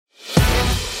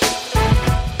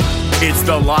It's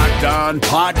the Locked On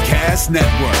Podcast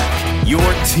Network, your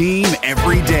team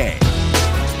every day.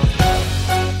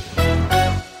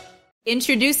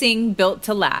 Introducing Built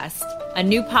to Last, a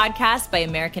new podcast by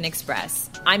American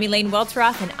Express. I'm Elaine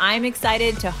Welteroth, and I'm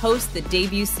excited to host the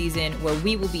debut season where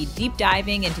we will be deep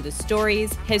diving into the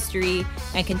stories, history,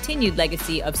 and continued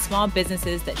legacy of small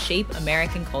businesses that shape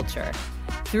American culture.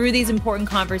 Through these important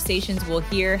conversations, we'll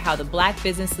hear how the Black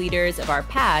business leaders of our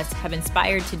past have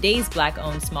inspired today's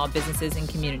Black-owned small businesses and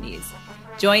communities.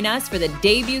 Join us for the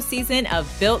debut season of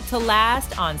Built to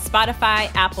Last on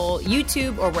Spotify, Apple,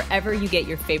 YouTube, or wherever you get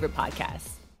your favorite podcasts.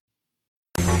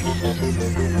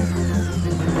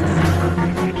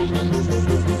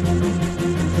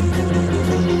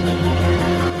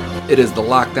 It is the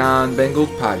Locked On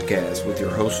Bengals podcast with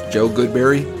your hosts Joe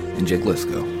Goodberry and Jake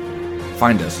Lisco.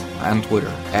 Find us on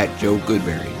Twitter at Joe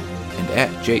Goodberry and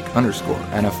at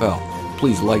Jake_NFL.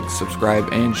 Please like,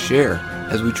 subscribe, and share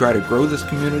as we try to grow this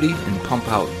community and pump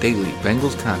out daily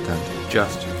Bengals content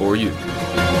just for you.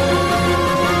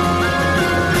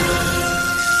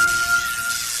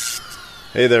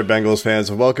 Hey there, Bengals fans,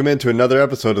 and welcome into another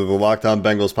episode of the Locked On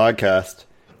Bengals podcast.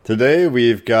 Today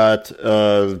we've got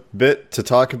a bit to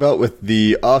talk about with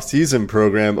the offseason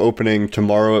program opening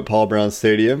tomorrow at Paul Brown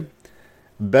Stadium.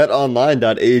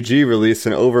 BetOnline.ag released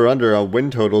an over-under on win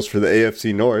totals for the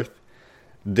AFC North.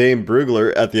 Dane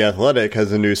Brugler at The Athletic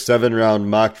has a new 7-round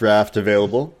mock draft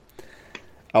available.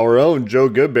 Our own Joe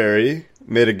Goodberry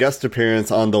made a guest appearance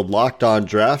on the Locked On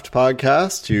Draft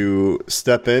podcast to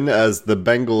step in as the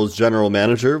Bengals general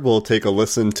manager. We'll take a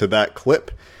listen to that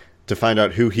clip to find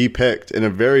out who he picked in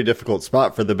a very difficult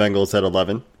spot for the Bengals at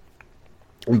 11.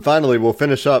 And finally, we'll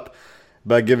finish up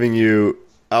by giving you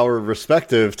our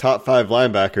respective top 5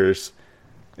 linebackers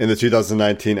in the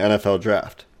 2019 NFL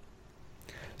Draft.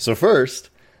 So first,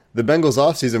 the Bengals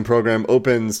offseason program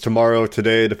opens tomorrow,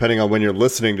 today, depending on when you're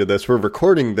listening to this. We're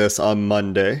recording this on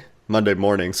Monday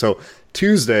morning. So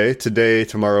Tuesday, today,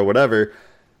 tomorrow, whatever,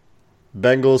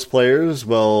 Bengals players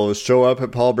will show up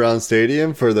at Paul Brown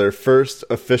Stadium for their first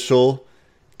official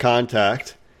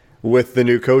contact with the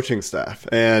new coaching staff.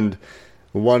 And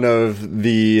one of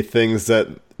the things that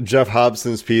Jeff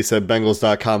Hobson's piece at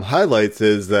Bengals.com highlights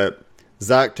is that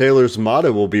Zach Taylor's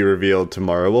motto will be revealed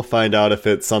tomorrow. We'll find out if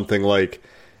it's something like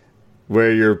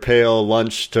wear your pale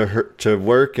lunch to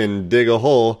work and dig a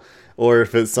hole, or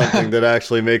if it's something that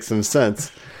actually makes some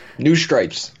sense. New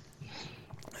stripes.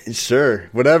 Sure.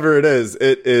 Whatever it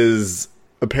is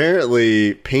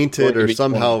apparently painted or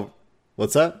somehow... Corny.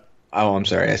 What's that? Oh, I'm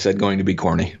sorry. I said going to be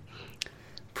corny.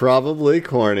 Probably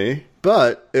corny.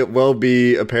 But it will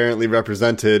be apparently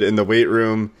represented in the weight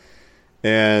room.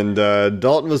 And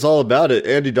Dalton was all about it.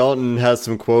 Andy Dalton has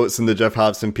some quotes in the Jeff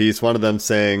Hobson piece. One of them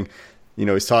saying,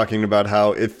 he's talking about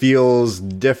how it feels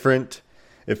different.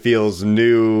 It feels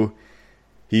new.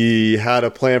 He had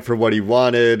a plan for what he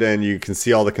wanted, and you can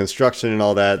see all the construction and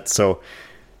all that. So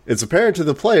it's apparent to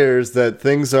the players that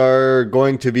things are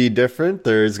going to be different.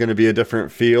 There's going to be a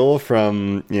different feel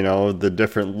from, the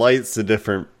different lights, the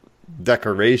different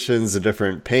decorations, the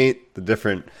different paint, the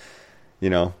different,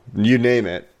 you name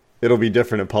it. It'll be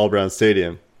different at Paul Brown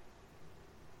Stadium.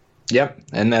 Yep,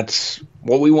 and that's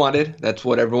what we wanted. That's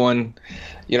what everyone,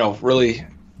 really,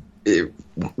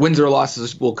 wins or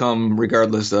losses will come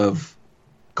regardless of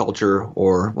culture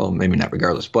or, well, maybe not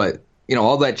regardless, but,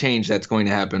 all that change that's going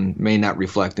to happen may not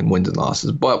reflect in wins and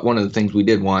losses. But one of the things we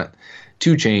did want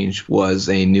to change was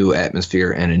a new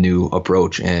atmosphere and a new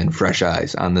approach and fresh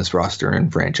eyes on this roster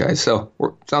and franchise. So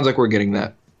sounds like we're getting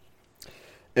that.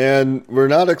 And we're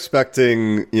not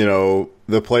expecting,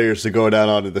 the players to go down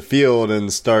onto the field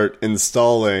and start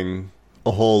installing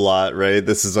a whole lot, right?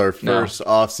 This is our first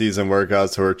off-season workout,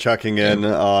 so we're checking in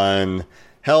on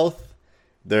health.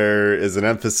 There is an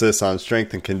emphasis on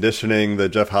strength and conditioning. The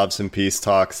Jeff Hobson piece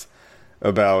talks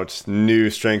about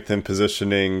new strength and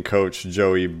positioning coach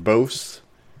Joey Bose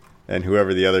and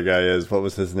whoever the other guy is. What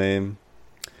was his name?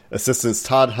 Assistants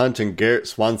Todd Hunt and Garrett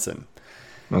Swanson.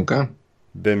 Okay.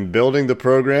 Been building the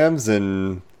programs,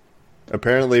 and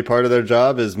apparently part of their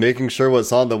job is making sure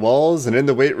what's on the walls and in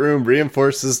the weight room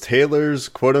reinforces Taylor's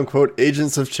quote-unquote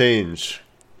agents of change.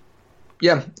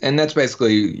 Yeah, and that's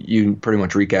basically, you pretty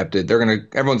much recapped it.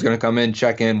 Everyone's gonna come in,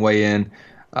 check in, weigh in,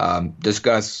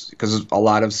 discuss, because a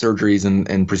lot of surgeries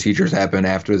and procedures happen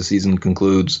after the season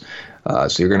concludes.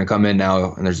 So you're gonna come in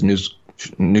now, and there's a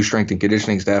new strength and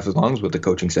conditioning staff as long as with the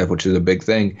coaching staff, which is a big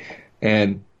thing,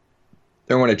 and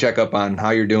they're going to check up on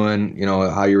how you're doing,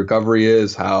 how your recovery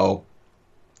is, how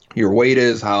your weight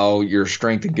is, how your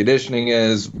strength and conditioning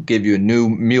is, give you a new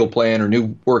meal plan or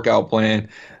new workout plan,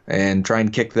 and try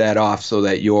and kick that off so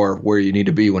that you're where you need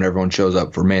to be when everyone shows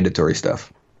up for mandatory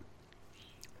stuff.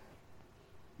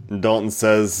 Dalton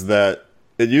says that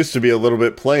it used to be a little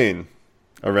bit plain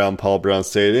around Paul Brown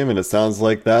Stadium, and it sounds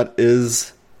like that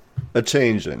is a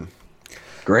changing.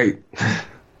 Great.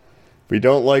 We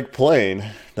don't like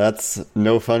plain. That's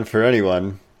no fun for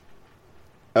anyone.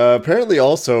 Apparently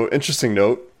also, interesting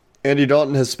note, Andy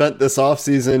Dalton has spent this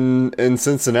offseason in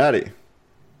Cincinnati,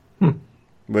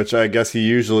 which I guess he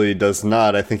usually does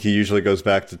not. I think he usually goes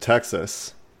back to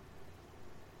Texas.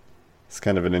 It's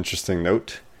kind of an interesting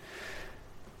note.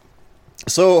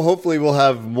 So hopefully we'll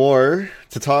have more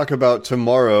to talk about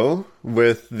tomorrow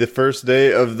with the first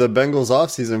day of the Bengals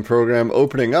offseason program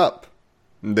opening up.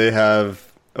 They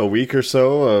have a week or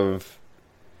so of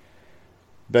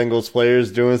Bengals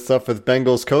players doing stuff with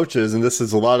Bengals coaches, and this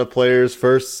is a lot of players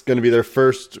going to be their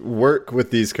first work with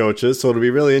these coaches, so it'll be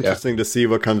really interesting to see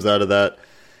what comes out of that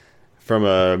from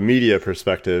a media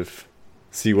perspective,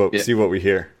 see what we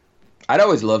hear. I'd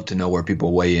always love to know where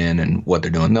people weigh in and what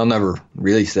they're doing. They'll never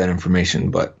release that information,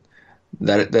 but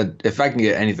that if I can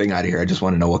get anything out of here, I just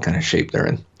want to know what kind of shape they're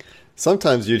in.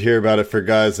 Sometimes you'd hear about it for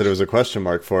guys that it was a question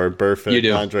mark for.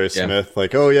 Burfict, Andre Smith.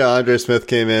 Like, oh yeah, Andre Smith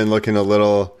came in looking a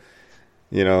little,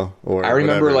 or I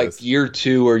remember like year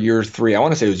 2 or year 3. I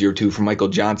want to say it was year 2 for Michael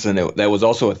Johnson. That was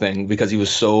also a thing because he was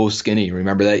so skinny.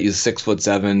 Remember that? He was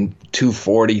 6'7",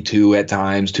 242 at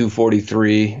times,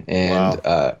 243. And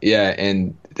wow.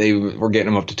 And they were getting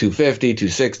him up to 250,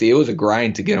 260. It was a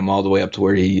grind to get him all the way up to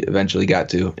where he eventually got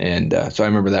to. And so I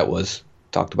remember that was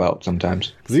talked about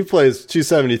sometimes. Because he plays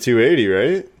 270, 280,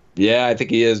 right? Yeah, I think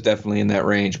he is definitely in that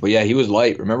range. But yeah, he was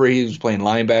light. Remember, he was playing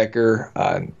linebacker,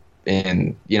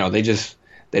 and they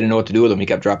didn't know what to do with him. He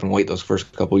kept dropping weight those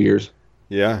first couple years.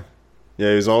 Yeah, he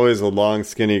was always a long,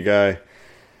 skinny guy.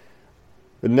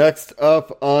 Next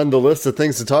up on the list of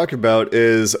things to talk about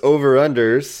is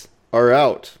over-unders are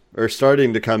out, or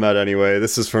starting to come out anyway.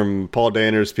 This is from Paul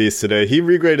Danner's piece today. He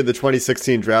regraded the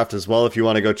 2016 draft as well, if you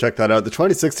want to go check that out. The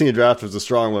 2016 draft was a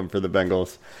strong one for the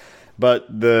Bengals. But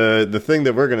the thing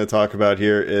that we're going to talk about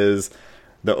here is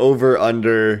the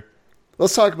over-under.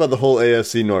 Let's talk about the whole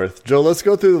AFC North. Joe, let's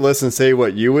go through the list and say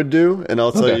what you would do, and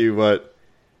I'll tell you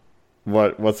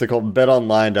what's it called?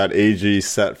 BetOnline.ag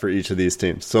set for each of these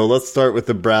teams. So let's start with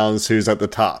the Browns, who's at the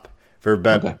top for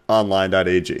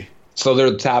BetOnline.ag. So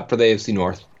they're the top for the AFC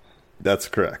North. That's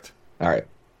correct. All right.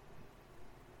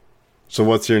 So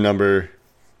what's your number?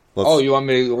 You want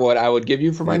me to, what I would give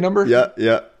you for my number?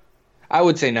 Yeah. I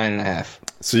would say 9.5.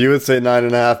 So you would say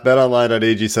 9.5.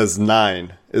 BetOnline.ag says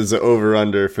 9 is the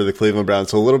over-under for the Cleveland Browns.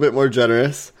 So a little bit more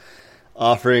generous,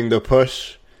 offering the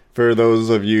push for those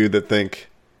of you that think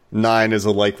 9 is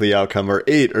a likely outcome, or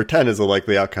 8 or 10 is a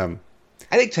likely outcome.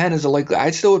 I think 10 is a likely.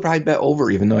 I still would probably bet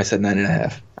over, even though I said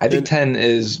 9.5. I think 10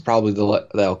 is probably the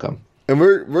outcome. And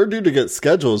we're due to get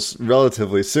schedules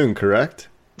relatively soon, correct?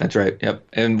 That's right. Yep.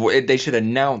 And they should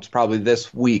announce probably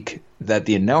this week that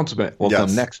the announcement will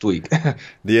come next week.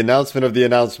 The announcement of the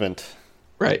announcement.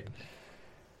 Right.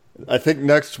 I think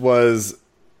next was.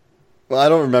 Well, I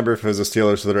don't remember if it was the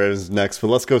Steelers or the Ravens next, but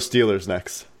let's go Steelers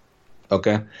next.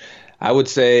 Okay. I would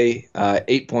say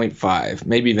 8.5,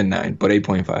 maybe even 9, but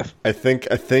 8.5. I think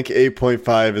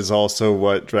 8.5 is also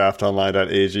what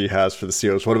DraftOnline.ag has for the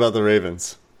Steelers. What about the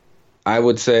Ravens? I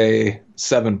would say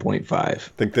 7.5. I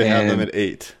think they have them at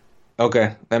 8.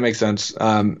 Okay, that makes sense.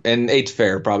 And 8's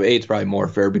fair. Probably 8's probably more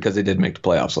fair because they did make the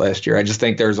playoffs last year. I just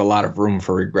think there's a lot of room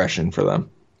for regression for them.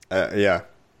 Yeah.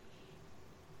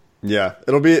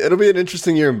 It'll be an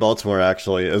interesting year in Baltimore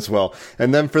actually as well.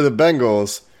 And then for the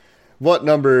Bengals. What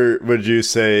number would you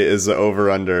say is the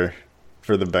over-under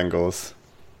for the Bengals?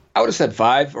 I would have said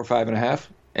 5 or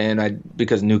 5.5,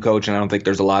 because new coach, and I don't think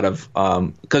there's a lot of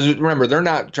because remember, they're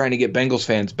not trying to get Bengals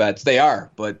fans bets. They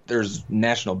are, but there's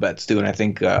national bets too, and I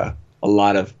think a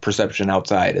lot of perception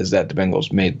outside is that the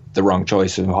Bengals made the wrong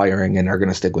choice of hiring and are going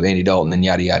to stick with Andy Dalton and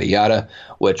yada yada yada,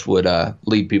 which would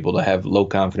lead people to have low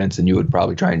confidence, and you would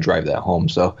probably try and drive that home.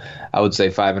 So I would say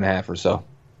 5.5 or so.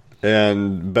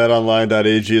 And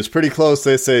BetOnline.ag is pretty close.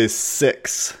 They say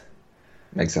 6.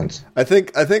 Makes sense. I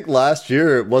think last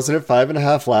year, wasn't it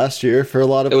 5.5 last year for a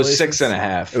lot of places? It was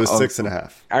 6.5. It was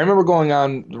 6.5. I remember going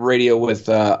on the radio with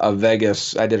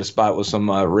Vegas. I did a spot with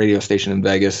some radio station in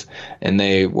Vegas, and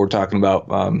they were talking about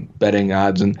betting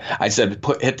odds. And I said,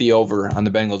 hit the over on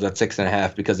the Bengals at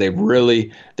 6.5 because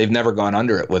they've never gone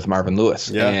under it with Marvin Lewis.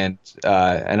 Yeah.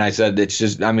 And I said, it's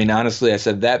just, I mean, honestly, I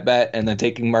said that bet and then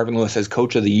taking Marvin Lewis as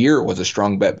coach of the year was a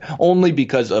strong bet, only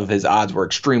because of his odds were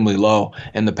extremely low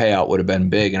and the payout would have been been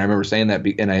big. And I remember saying that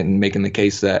and making the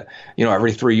case that,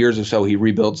 every 3 years or so he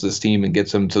rebuilds this team and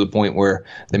gets them to the point where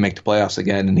they make the playoffs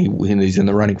again and he's in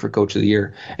the running for coach of the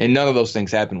year. And none of those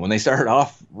things happened. When they started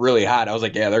off really hot, I was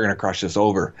like, yeah, they're going to crush this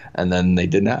over. And then they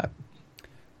did not.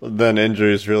 Then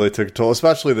injuries really took a toll,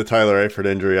 especially the Tyler Eifert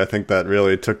injury. I think that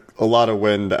really took a lot of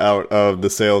wind out of the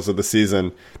sails of the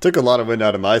season. Took a lot of wind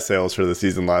out of my sails for the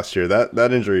season last year.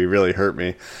 That injury really hurt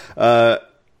me.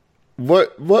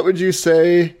 What would you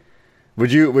say?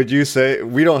 Would you say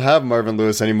we don't have Marvin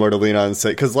Lewis anymore to lean on? Say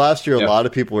because last year a lot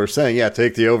of people were saying, yeah,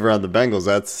 take the over on the Bengals.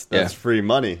 That's free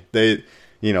money.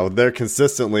 They're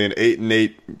consistently an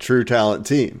 8-8 true talent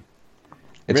team.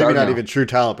 Maybe not even true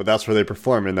talent, but that's where they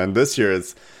perform. And then this year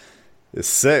is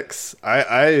 6.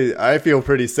 I feel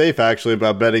pretty safe actually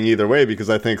about betting either way because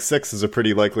I think 6 is a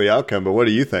pretty likely outcome. But what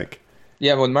do you think?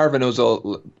 Yeah, with Marvin, it was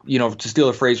to steal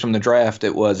a phrase from the draft,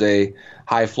 it was a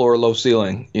high floor, low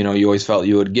ceiling. You always felt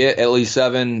you would get at least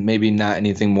 7, maybe not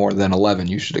anything more than 11.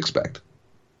 You should expect.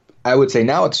 I would say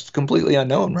now it's completely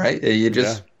unknown, right?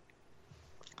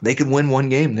 They could win 1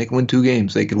 game. They could win 2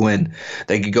 games. They could go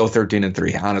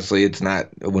 13-3. Honestly, it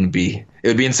would be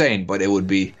insane, but it would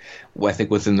be, I think,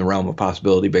 within the realm of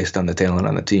possibility based on the talent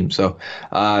on the team. So,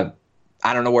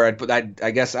 I don't know where I'd put.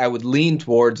 I guess I would lean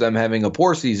towards them having a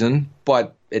poor season,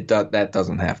 but that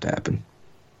doesn't have to happen.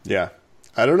 Yeah.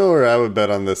 I don't know where I would bet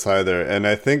on this either. And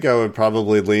I think I would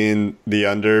probably lean the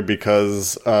under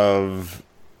because of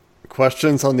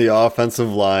questions on the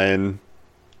offensive line.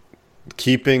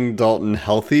 Keeping Dalton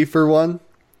healthy for one.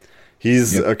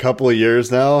 He's a couple of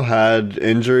years now had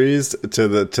injuries to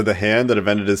the hand that have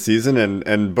ended his season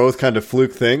and both kind of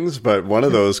fluke things, but one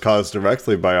of those caused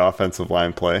directly by offensive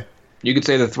line play. You could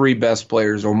say the 3 best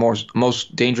players or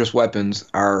most dangerous weapons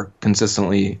are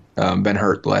consistently been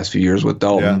hurt the last few years with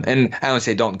Dalton. Yeah. And I only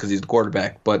say Dalton because he's the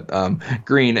quarterback, but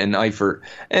Green and Eifert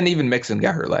and even Mixon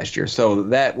got hurt last year. So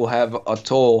that will have a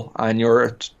toll on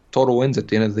your total wins at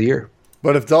the end of the year.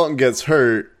 But if Dalton gets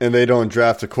hurt and they don't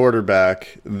draft a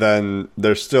quarterback, then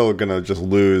they're still going to just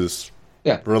lose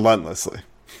relentlessly.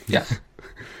 Yeah.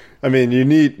 I mean, you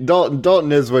need Dalton.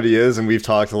 Dalton is what he is, and we've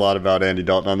talked a lot about Andy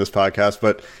Dalton on this podcast.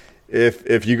 But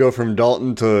if you go from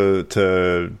Dalton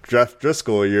to Jeff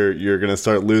Driscoll, you're going to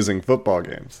start losing football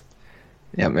games.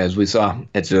 Yeah, as we saw,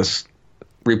 it's just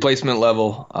replacement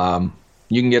level.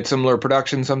 You can get similar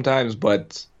production sometimes,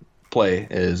 but play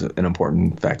is an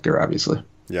important factor, obviously.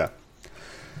 Yeah.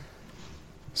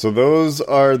 So those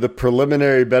are the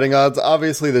preliminary betting odds.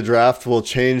 Obviously, the draft will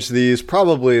change these,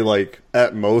 probably like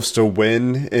at most a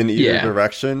win in either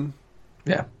direction.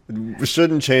 Yeah. We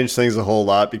shouldn't change things a whole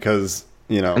lot because,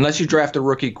 unless you draft a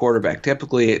rookie quarterback,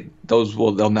 typically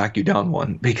they'll knock you down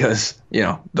 1 because,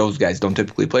 those guys don't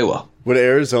typically play well. Would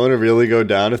Arizona really go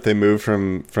down if they move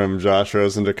from Josh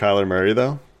Rosen to Kyler Murray,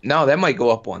 though? No, that might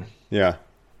go up 1. Yeah.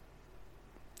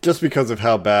 Just because of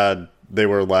how bad they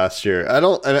were last year.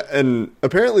 And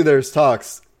apparently there's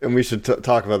talks, and we should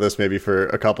talk about this maybe for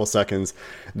a couple seconds,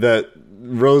 that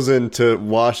Rosen to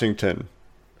Washington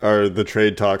are the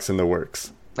trade talks in the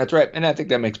works. That's right, and I think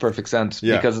that makes perfect sense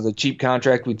because of the cheap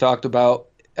contract we talked about.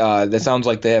 That sounds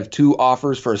like they have 2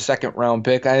 offers for a second-round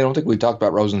pick. I don't think we talked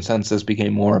about Rosen since this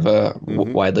became more of a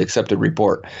widely accepted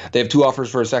report. They have 2 offers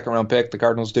for a second-round pick, the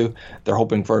Cardinals do. They're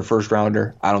hoping for a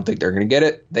first-rounder. I don't think they're going to get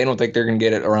it. They don't think they're going to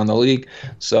get it around the league.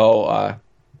 So,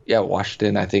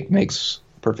 Washington, I think, makes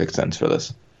perfect sense for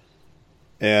this.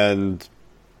 And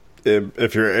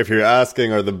if you're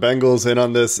asking, are the Bengals in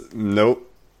on this? Nope.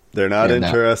 They're not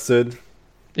interested.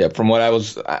 Yeah, from what I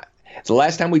was... the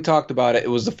last time we talked about it, it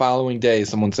was the following day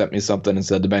someone sent me something and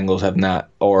said the Bengals have not,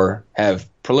 or have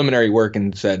preliminary work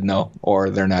and said no, or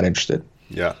they're not interested.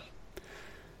 Yeah.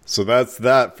 So that's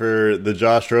that for the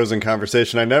Josh Rosen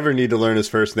conversation. I never need to learn his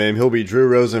first name. He'll be Drew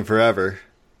Rosen forever.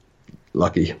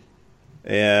 Lucky.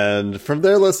 And from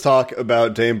there, let's talk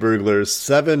about Dane Brugler's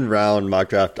 7-round mock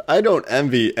draft. I don't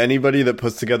envy anybody that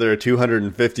puts together a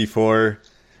 254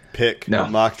 pick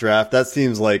mock draft. That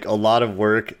seems like a lot of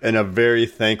work and a very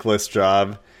thankless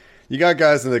job. You got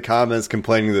guys in the comments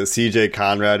complaining that CJ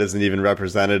Conrad isn't even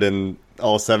represented in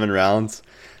all 7 rounds.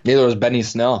 Neither was Benny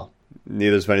Snell.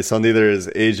 Neither is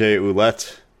AJ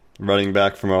Ouellette, running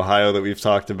back from Ohio that we've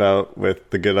talked about with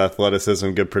the good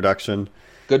athleticism, good production.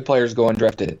 Good players go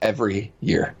undrafted every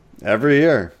year. Every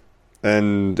year.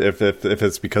 And if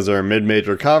it's because they're a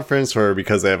mid-major conference or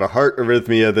because they have a heart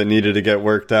arrhythmia that needed to get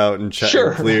worked out and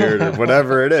cleared or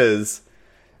whatever it is,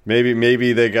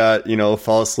 maybe they got,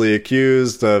 falsely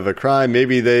accused of a crime.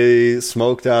 Maybe they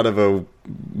smoked out of a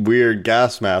weird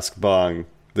gas mask bong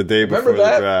the day before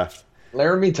the draft.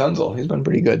 Laramie Tunzel, he's been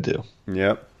pretty good too.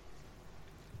 Yep.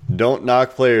 Don't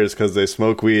knock players because they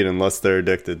smoke weed unless they're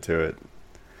addicted to it.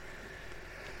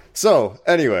 So,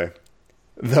 anyway,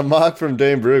 the mock from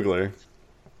Dane Brugler.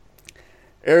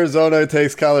 Arizona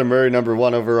takes Kyler Murray number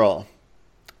 1 overall.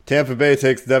 Tampa Bay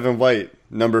takes Devin White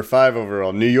number 5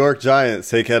 overall. New York Giants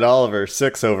take Ed Oliver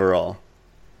 6 overall.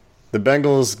 The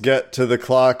Bengals get to the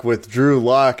clock with Drew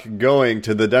Lock going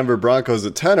to the Denver Broncos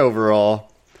at 10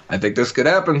 overall. I think this could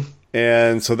happen.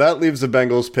 And so that leaves the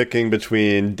Bengals picking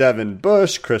between Devin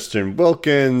Bush, Christian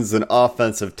Wilkins, an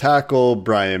offensive tackle,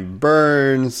 Brian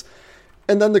Burns,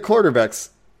 and then the quarterbacks,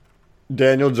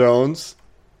 Daniel Jones,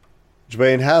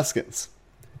 Dwayne Haskins.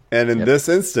 And in this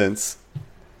instance,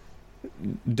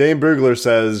 Dane Brugler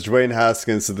says Dwayne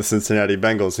Haskins to the Cincinnati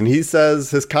Bengals. And he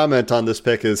says his comment on this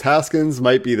pick is Haskins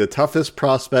might be the toughest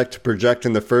prospect to project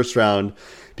in the first round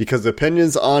because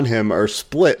opinions on him are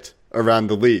split around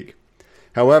the league.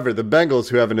 However, the Bengals,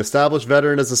 who have an established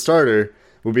veteran as a starter,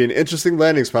 will be an interesting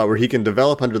landing spot where he can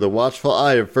develop under the watchful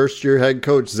eye of first-year head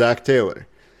coach Zach Taylor.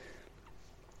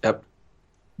 Yep.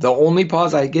 The only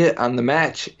pause I get on the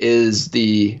match is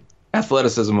the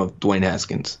athleticism of Dwayne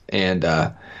Haskins. And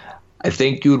I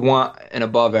think you'd want an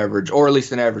above average, or at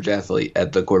least an average athlete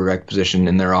at the quarterback position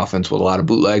in their offense with a lot of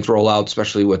bootlegs roll out,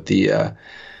 especially with the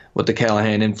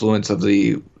Callahan influence of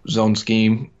the zone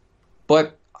scheme.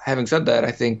 But having said that,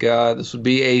 I think this would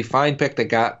be a fine pick that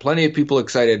got plenty of people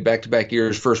excited back-to-back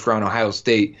years. First round, Ohio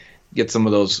State, get some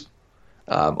of those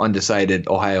undecided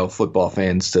Ohio football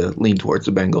fans to lean towards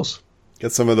the Bengals.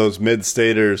 Get some of those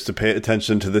mid-staters to pay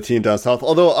attention to the team down south.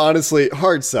 Although, honestly,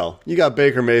 hard sell. You got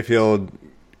Baker Mayfield,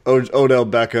 Odell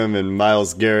Beckham, and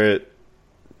Myles Garrett.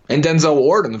 And Denzel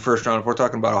Ward in the first round if we're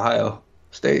talking about Ohio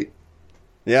State.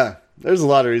 Yeah, there's a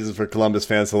lot of reasons for Columbus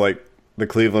fans to like the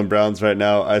Cleveland Browns right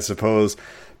now, I suppose.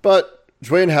 But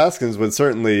Dwayne Haskins would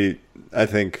certainly, I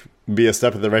think, be a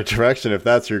step in the right direction if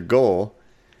that's your goal.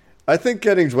 I think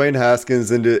getting Dwayne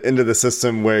Haskins into the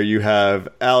system where you have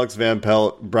Alex Van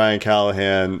Pelt, Brian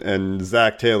Callahan, and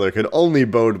Zach Taylor could only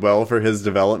bode well for his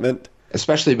development.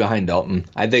 Especially behind Dalton.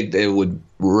 I think it would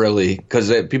really, because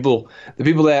the people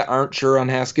that aren't sure on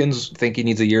Haskins think he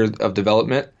needs a year of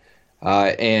development.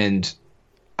 And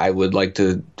I would like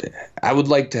to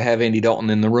have Andy Dalton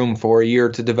in the room for a year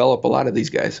to develop a lot of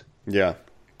these guys. Yeah.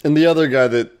 And the other guy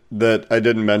that I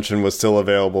didn't mention was still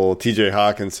available, TJ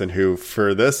Hawkinson, who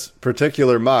for this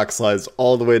particular mock slides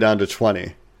all the way down to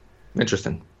 20.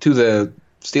 Interesting. To the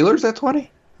Steelers at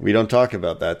 20? We don't talk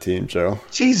about that team, Joe.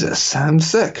 Jesus, I'm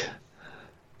sick.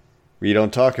 We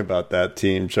don't talk about that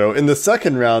team, Joe. In the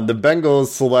second round, the Bengals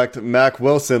select Mack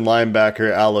Wilson,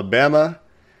 linebacker, Alabama.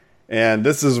 And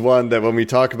this is one that when we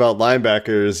talk about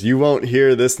linebackers, you won't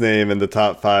hear this name in the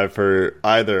top 5 for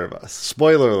either of us.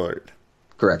 Spoiler alert.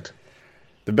 Correct.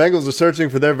 The Bengals are searching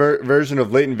for their version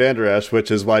of Leighton Vander Esch,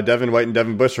 which is why Devin White and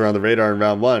Devin Bush are on the radar in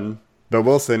round 1. But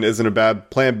Wilson isn't a bad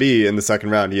plan B in the second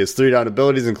round. He has 3-down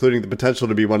abilities, including the potential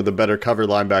to be one of the better cover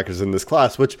linebackers in this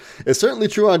class, which is certainly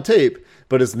true on tape,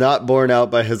 but is not borne out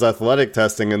by his athletic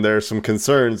testing, and there are some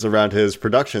concerns around his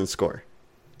production score.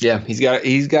 Yeah, he's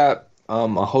got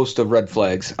a host of red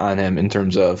flags on him in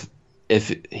terms of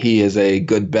if he is a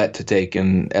good bet to take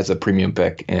as a premium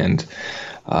pick. And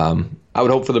I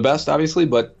would hope for the best, obviously,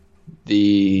 but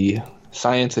the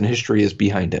science and history is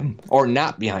behind him, or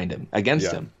not behind him,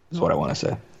 against him, is what I want to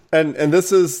say. And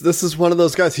this is one of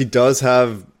those guys. He does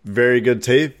have very good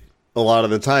tape a lot of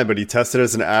the time, but he tested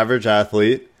as an average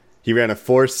athlete. He ran a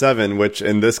 4.7, which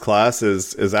in this class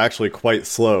is actually quite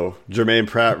slow. Jermaine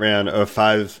Pratt ran a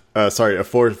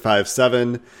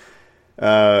 4.57.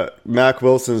 Mack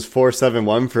Wilson's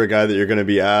 4.71 for a guy that you're going to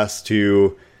be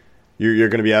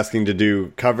asking to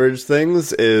do coverage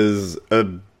things is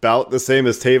about the same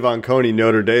as Tavon Coney,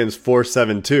 Notre Dame's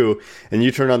 4.72. And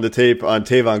you turn on the tape on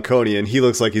Tavon Coney, and he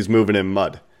looks like he's moving in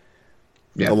mud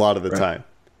a lot of the time.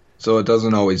 So it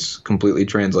doesn't always completely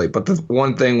translate. But the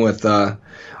one thing with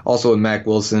also with Mack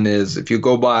Wilson is if you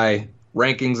go by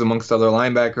rankings amongst other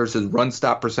linebackers, his run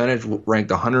stop percentage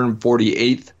ranked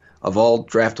 148th of all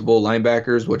draftable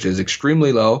linebackers, which is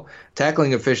extremely low.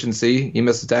 Tackling efficiency, he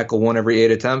missed a tackle 1 every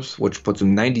 8 attempts, which puts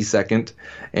him 92nd.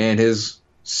 And his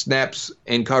snaps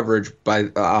in coverage by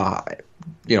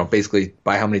basically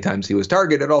by how many times he was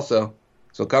targeted also.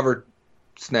 So covered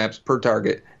snaps per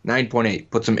target,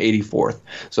 9.8, puts him 84th.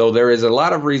 So there is a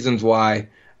lot of reasons why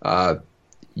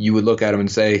you would look at him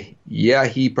and say, yeah,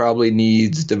 he probably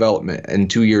needs development. In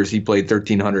 2 years, he played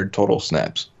 1,300 total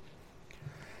snaps.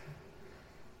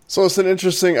 So it's an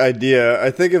interesting idea.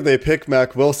 I think if they pick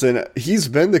Mack Wilson, he's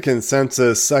been the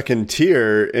consensus second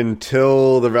tier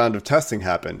until the round of testing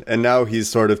happened. And now he's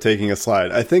sort of taking a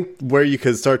slide. I think where you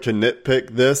could start to nitpick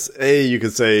this, you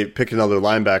could say pick another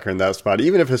linebacker in that spot.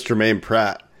 Even if it's Jermaine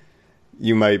Pratt,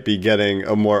 you might be getting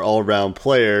a more all-round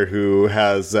player who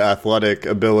has the athletic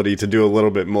ability to do a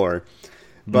little bit more.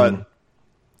 But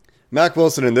Mack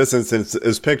Wilson in this instance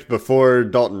is picked before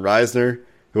Dalton Reisner,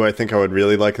 who I think I would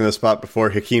really like in this spot,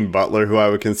 before Hakeem Butler, who I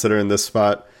would consider in this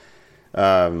spot.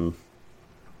 So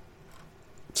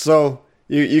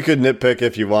you could nitpick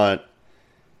if you want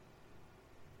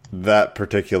that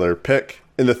particular pick.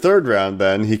 In the third round,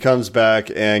 then, he comes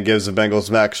back and gives the Bengals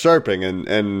Max Sharping,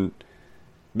 and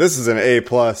this is an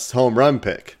A-plus home run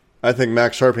pick. I think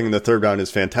Max Sharping in the third round is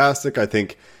fantastic. I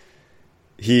think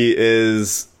he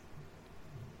is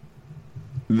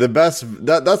the best.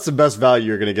 That's the best value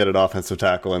you're going to get at offensive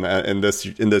tackle in this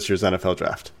year's NFL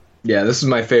draft. Yeah, this is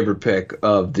my favorite pick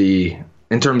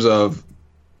in terms of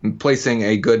placing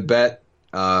a good bet.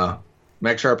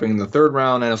 Max Sharping in the third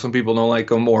round. I know some people don't like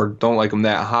him or don't like him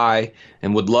that high,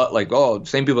 and would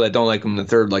same people that don't like him in the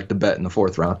third like to bet in the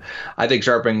fourth round. I think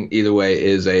Sharping either way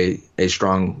is a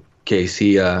strong case.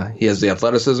 He has the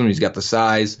athleticism. He's got the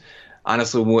size.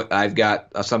 Honestly, I've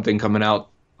got something coming out.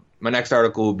 My next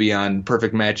article will be on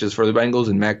perfect matches for the Bengals,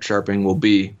 and Max Sharping will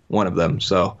be one of them.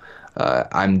 So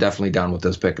I'm definitely down with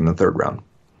this pick in the third round.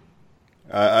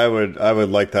 I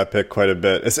would like that pick quite a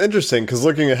bit. It's interesting because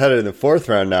looking ahead in the fourth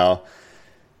round now,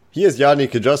 he has Yadni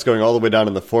Kajus going all the way down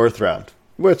in the fourth round,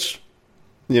 which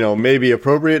may be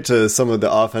appropriate to some of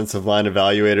the offensive line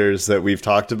evaluators that we've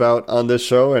talked about on this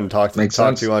show and talked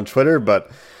to on Twitter, but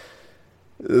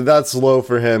that's low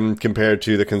for him compared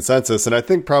to the consensus, and I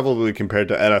think probably compared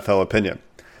to NFL opinion.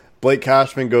 Blake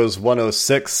Cashman goes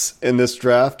 106 in this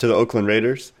draft to the Oakland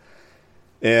Raiders,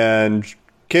 and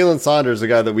Kalen Saunders, a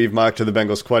guy that we've mocked to the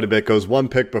Bengals quite a bit, goes one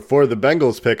pick before the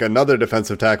Bengals pick another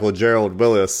defensive tackle, Gerald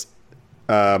Willis,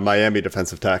 Miami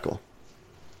defensive tackle.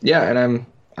 Yeah, and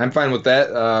I'm fine with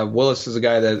that. Willis is a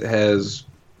guy that has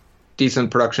decent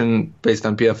production based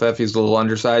on PFF. He's a little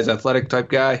undersized, athletic type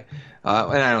guy.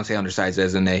 And I don't say undersized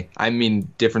as in I mean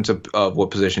difference of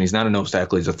what position. He's not a nose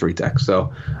tackle, he's a 3-tech.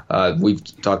 So we've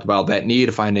talked about that need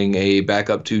of finding a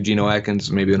backup to Geno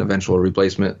Atkins, maybe an eventual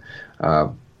replacement.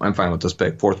 I'm fine with this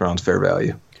pick. Fourth round's fair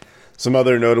value. Some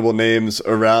other notable names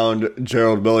around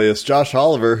Gerald Willis. Josh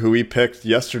Oliver, who we picked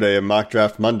yesterday in Mock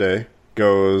Draft Monday,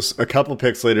 goes a couple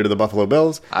picks later to the Buffalo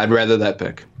Bills. I'd rather that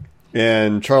pick.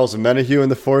 And Charles Omenihu in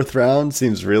the fourth round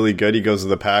seems really good. He goes to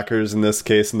the Packers in this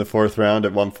case in the fourth round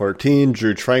at 114.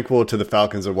 Drew Tranquill to the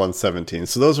Falcons at 117.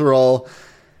 So those are all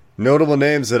notable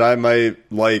names that I might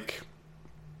like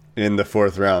in the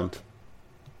fourth round.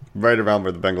 Right around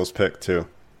where the Bengals pick, too.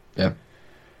 Yeah.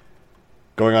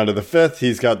 Going on to the fifth,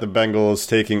 he's got the Bengals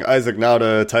taking Isaac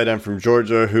Nauta, tight end from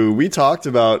Georgia, who we talked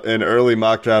about in early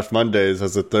Mock Draft Mondays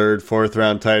as a third, fourth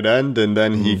round tight end, and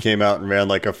then he came out and ran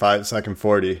like a 5-second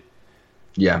 40.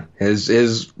 Yeah,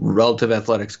 his relative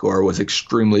athletic score was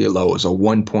extremely low. It was a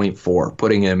 1.4,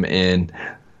 putting him in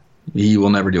he will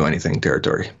never do anything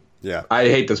territory. Yeah. I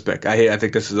hate this pick. I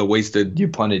think this is a wasted, you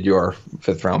punted your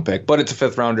fifth round pick, but it's a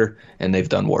fifth rounder, and they've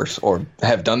done worse or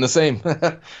have done the same.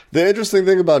 The interesting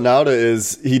thing about Nauta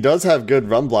is he does have good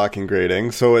run blocking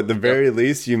grading, so at the very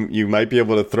least, you might be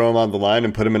able to throw him on the line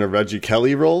and put him in a Reggie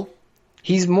Kelly role.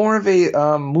 He's more of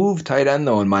a move tight end,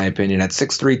 though, in my opinion. At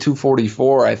 6'3",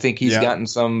 244, I think he's gotten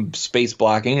some space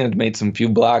blocking and made some few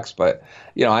blocks, but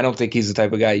I don't think he's the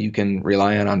type of guy you can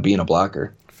rely on being a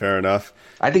blocker. Fair enough.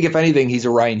 I think, if anything, he's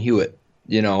a Ryan Hewitt,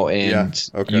 you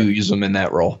use him in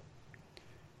that role.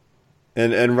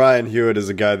 And Ryan Hewitt is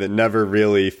a guy that never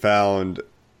really found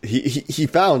he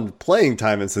found playing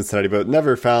time in Cincinnati, but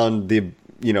never found the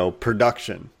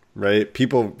production. Right?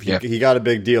 He got a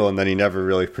big deal, and then he never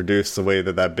really produced the way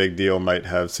that big deal might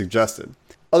have suggested.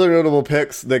 Other notable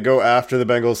picks that go after the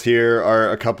Bengals here are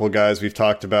a couple of guys we've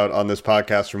talked about on this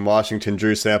podcast from Washington,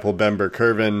 Drew Sample, Ben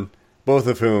Burr-Kirven, both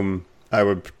of whom I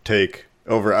would take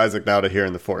over Isaac Nauta here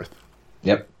in the fourth.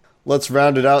 Yep. Let's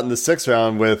round it out in the sixth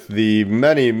round with the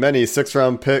many, many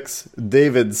sixth-round picks.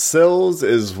 David Sills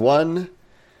is 1.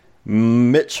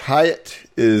 Mitch Hyatt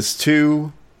is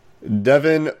 2.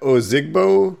 Devin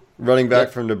Ozigbo, running back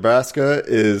from Nebraska,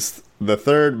 is the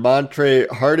third. Montre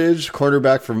Hardage,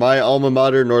 cornerback from my alma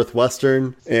mater,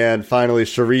 Northwestern. And finally,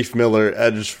 Sharif Miller,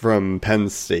 edge from Penn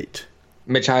State.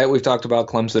 Mitch Hyatt, we've talked about,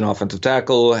 Clemson offensive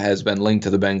tackle, has been linked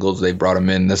to the Bengals. They brought him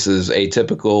in. This is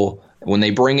atypical. When they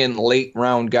bring in late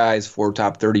round guys for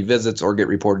top 30 visits or get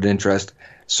reported interest,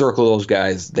 circle those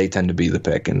guys. They tend to be the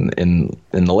pick in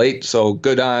the late. So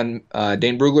good on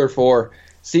Dane Brugler for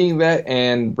seeing that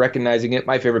and recognizing it,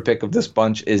 my favorite pick of this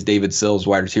bunch is David Sills,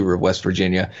 wide receiver of West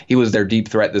Virginia. He was their deep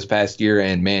threat this past year,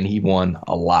 and man, he won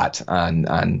a lot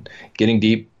on getting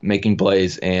deep, making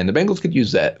plays, and the Bengals could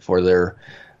use that for their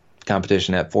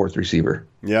competition at fourth receiver.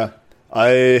 Yeah. I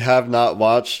have not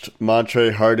watched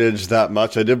Montre Hardage that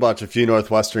much. I did watch a few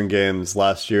Northwestern games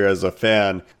last year as a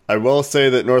fan. I will say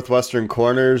that Northwestern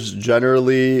corners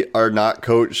generally are not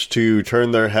coached to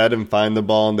turn their head and find the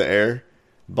ball in the air.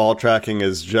 Ball tracking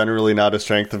is generally not a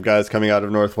strength of guys coming out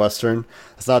of Northwestern.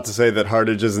 That's not to say that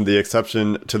Hardage isn't the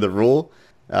exception to the rule,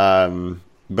 but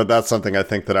that's something I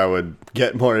think that I would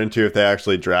get more into if they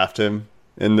actually draft him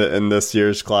in this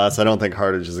year's class. I don't think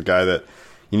Hardage is a guy that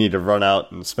you need to run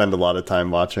out and spend a lot of time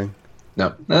watching.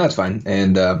 No, that's fine.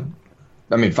 And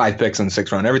 5 picks in the 6th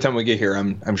round. Every time we get here,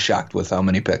 I'm shocked with how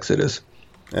many picks it is.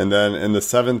 And then in the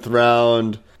 7th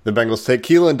round, the Bengals take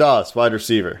Keelan Doss, wide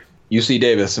receiver. UC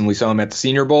Davis, and we saw him at the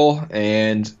Senior Bowl.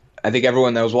 And I think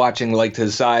everyone that was watching liked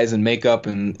his size and makeup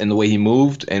and the way he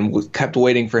moved, and kept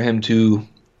waiting for him to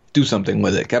do something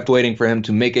with it. Kept waiting for him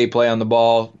to make a play on the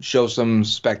ball, show some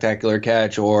spectacular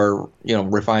catch or,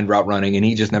 refined route running, and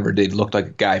he just never did. Looked like a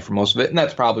guy for most of it, and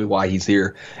that's probably why he's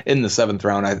here in the 7th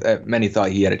round. Many thought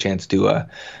he had a chance to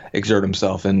exert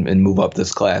himself and move up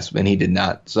this class, and he did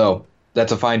not. So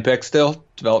that's a fine pick still.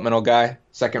 Developmental guy,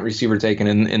 second receiver taken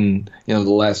in the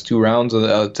last 2 rounds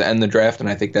to end the draft, and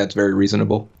I think that's very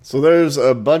reasonable. So there's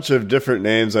a bunch of different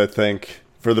names, I think,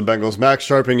 for the Bengals. Max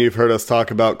Sharping, you've heard us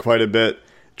talk about quite a bit.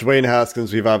 Dwayne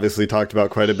Haskins, we've obviously talked about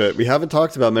quite a bit. We haven't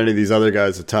talked about many of these other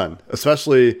guys a ton,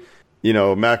 especially,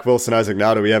 Mac Wilson, Isaac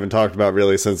Nauta, we haven't talked about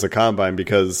really since the Combine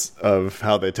because of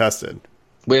how they tested.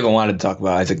 We haven't wanted to talk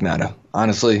about Isaac Nauta.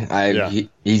 Honestly,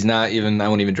 he's not even, I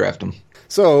won't even draft him.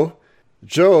 So,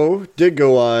 Joe did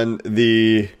go on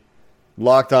the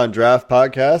Locked On Draft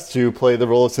podcast to play the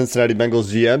role of Cincinnati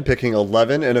Bengals GM, picking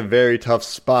 11 in a very tough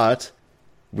spot.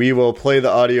 We will play the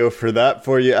audio for that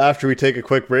for you after we take a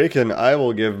quick break, and I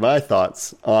will give my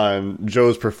thoughts on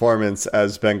Joe's performance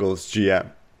as Bengals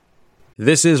GM.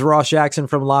 This is Ross Jackson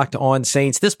from Locked On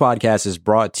Saints. This podcast is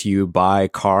brought to you by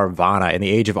Carvana. In the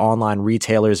age of online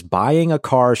retailers, buying a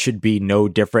car should be no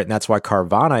different, and that's why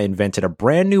Carvana invented a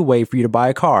brand new way for you to buy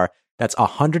a car that's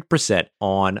 100%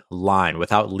 online.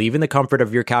 Without leaving the comfort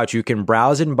of your couch, you can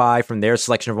browse and buy from their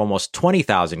selection of almost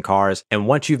 20,000 cars. And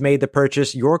once you've made the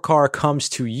purchase, your car comes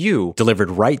to you,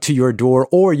 delivered right to your door,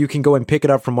 or you can go and pick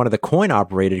it up from one of the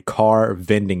coin-operated car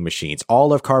vending machines.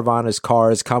 All of Carvana's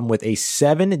cars come with a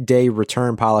 7-day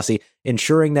return policy,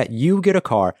 ensuring that you get a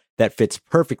car that fits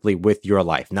perfectly with your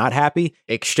life. Not happy?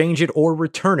 Exchange it or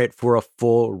return it for a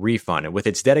full refund. And with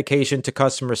its dedication to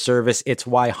customer service, it's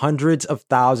why hundreds of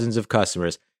thousands of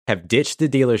customers have ditched the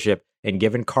dealership and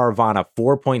given Carvana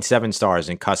 4.7 stars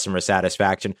in customer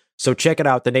satisfaction. So check it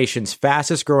out, the nation's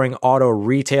fastest growing auto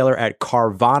retailer at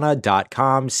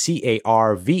Carvana.com,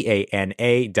 Carvana.com,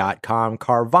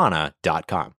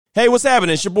 Carvana.com. Hey, what's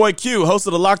happening? It's your boy Q, host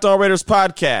of the Locked On Raiders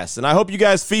podcast, and I hope you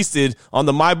guys feasted on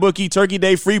the MyBookie Turkey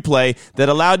Day free play that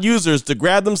allowed users to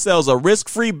grab themselves a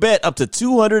risk-free bet up to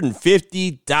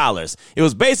 $250. It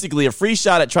was basically a free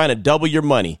shot at trying to double your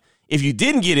money. If you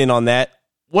didn't get in on that,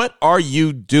 what are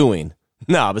you doing?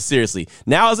 Nah, but seriously,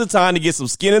 now is the time to get some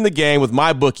skin in the game with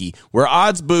MyBookie, where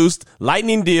odds boost,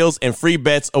 lightning deals, and free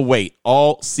bets await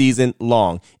all season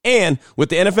long. And with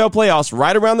the NFL playoffs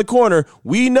right around the corner,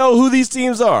 we know who these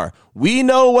teams are. We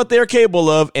know what they're capable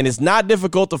of, and it's not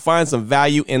difficult to find some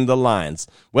value in the lines.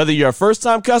 Whether you're a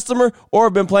first-time customer or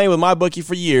have been playing with MyBookie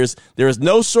for years, there is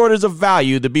no shortage of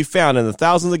value to be found in the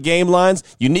thousands of game lines,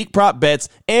 unique prop bets,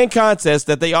 and contests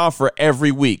that they offer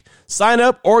every week. Sign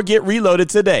up or get reloaded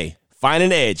today. Find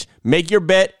an edge, make your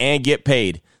bet, and get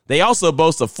paid. They also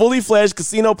boast a fully fledged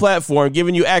casino platform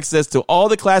giving you access to all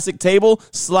the classic table,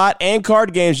 slot, and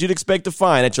card games you'd expect to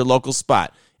find at your local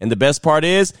spot. And the best part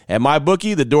is, at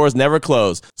MyBookie, the doors never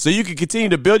close, so you can continue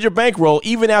to build your bankroll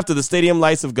even after the stadium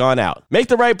lights have gone out. Make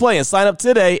the right play and sign up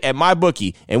today at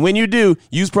MyBookie. And when you do,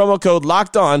 use promo code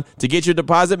LOCKEDON to get your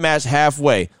deposit matched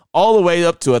halfway, all the way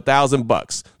up to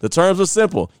 $1,000. The terms are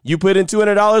simple. You put in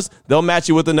 $200, they'll match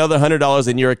you with another $100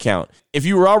 in your account. If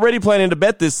you were already planning to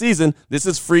bet this season, this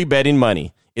is free betting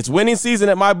money. It's winning season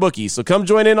at MyBookie, so come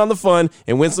join in on the fun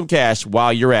and win some cash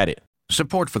while you're at it.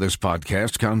 Support for this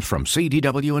podcast comes from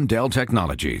CDW and Dell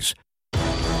Technologies.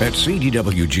 At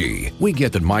CDWG, we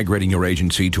get that migrating your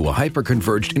agency to a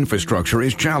hyper-converged infrastructure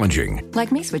is challenging.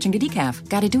 Like me switching to decaf.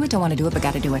 Gotta do it, don't want to do it, but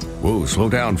gotta do it. Whoa, slow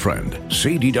down, friend.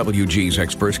 CDWG's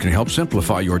experts can help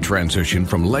simplify your transition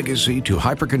from legacy to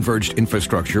hyper-converged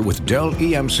infrastructure with Dell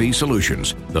EMC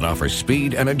solutions that offer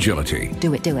speed and agility.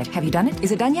 Do it, do it. Have you done it?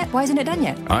 Is it done yet? Why isn't it done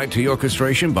yet? IT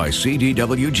orchestration by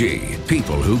CDWG.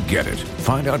 People who get it.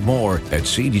 Find out more at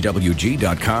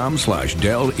cdwg.com/Dell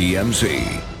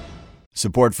EMC.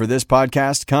 Support for this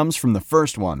podcast comes from The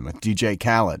First One with DJ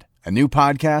Khaled, a new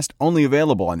podcast only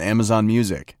available on Amazon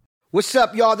Music. What's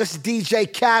up, y'all? This is DJ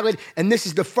Khaled, and this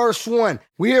is The First One.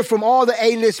 We hear from all the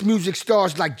A-list music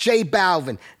stars like J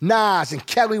Balvin, Nas, and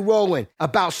Kelly Rowland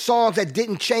about songs that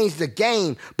didn't change the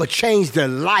game, but changed their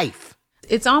life.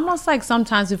 It's almost like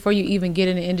sometimes before you even get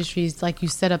in the industry, it's like you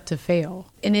set up to fail.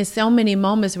 And there's so many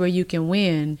moments where you can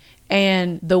win.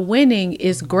 And the winning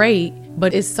is great,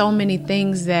 but it's so many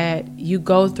things that you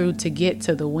go through to get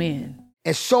to the win.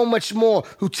 And so much more,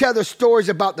 who tell their stories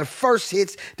about their first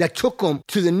hits that took them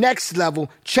to the next level,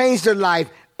 changed their life,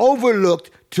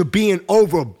 overlooked to being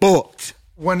overbooked.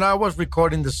 When I was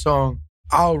recording the song,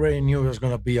 I already knew it was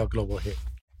going to be a global hit.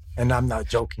 And I'm not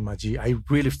joking, my G. I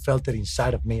really felt it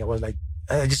inside of me. I was like,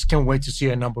 I just can't wait to see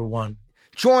it number one.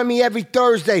 Join me every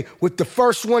Thursday with The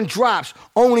First One drops,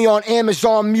 only on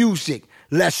Amazon Music.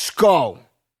 Let's go.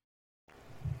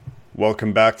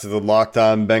 Welcome back to the Locked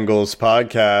On Bengals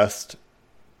podcast.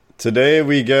 Today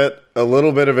we get a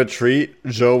little bit of a treat.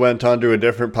 Joe went on to a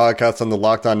different podcast on the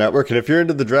Locked On Network, and if you're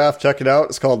into the draft, check it out.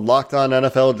 It's called Locked On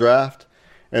NFL Draft,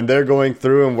 and they're going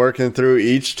through and working through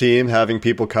each team, having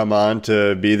people come on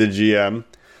to be the GM.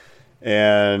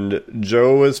 And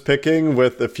Joe was picking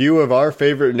with a few of our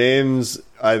favorite names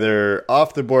either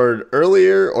off the board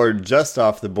earlier or just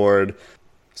off the board.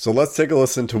 So let's take a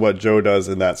listen to what Joe does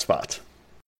in that spot.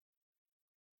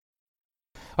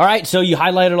 All right, so you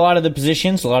highlighted a lot of the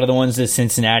positions, a lot of the ones that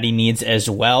Cincinnati needs as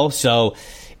well. So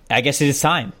I guess it is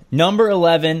time. Number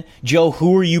 11, Joe,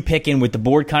 who are you picking with the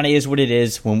board kind of is what it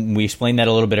is when we explained that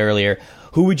a little bit earlier.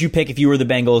 Who would you pick if you were the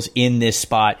Bengals in this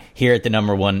spot here at the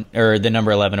number 1 or the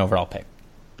number 11 overall pick?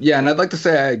 Yeah, and I'd like to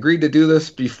say I agreed to do this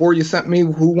before you sent me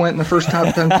who went in the first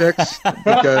top 10 picks,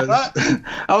 because I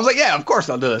was like, yeah, of course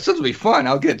I'll do this. This will be fun.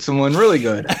 I'll get someone really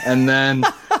good. And then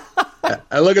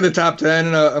I look at the top 10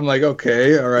 and I'm like,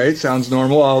 okay, all right, sounds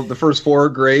normal. The first 4 are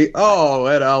great. Oh,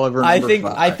 Ed Oliver, number 5.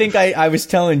 I think I was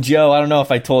telling Joe, I don't know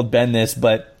if I told Ben this,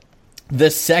 but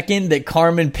the second that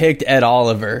Carmen picked Ed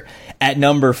Oliver at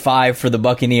number 5 for the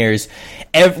Buccaneers,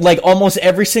 almost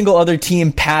every single other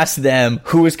team past them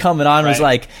who was coming on was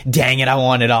like, dang it, I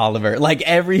wanted Oliver. Like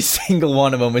every single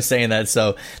one of them was saying that.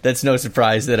 So that's no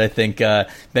surprise that I think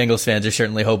Bengals fans are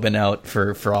certainly hoping out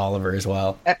for Oliver as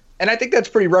well. And I think that's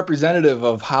pretty representative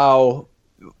of how,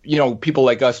 people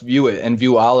like us view it and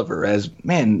view Oliver as,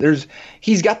 man,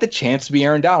 he's got the chance to be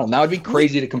Aaron Donald. Now, it'd be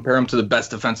crazy to compare him to the best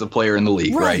defensive player in the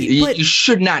league, right? You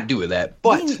should not do that.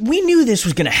 But we knew this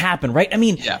was going to happen, right? I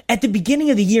mean, At the beginning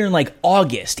of the year in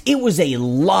August, it was a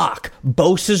lock.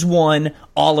 Bosa's 1,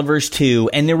 Oliver's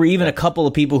 2, and there were even a couple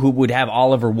of people who would have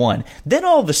Oliver 1. Then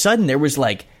all of a sudden, there was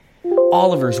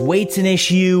Oliver's weight's an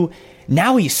issue.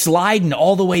 Now he's sliding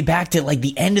all the way back to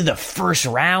the end of the first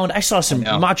round. I saw some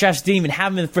mock drafts didn't even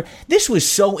have him in the first. This was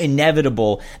so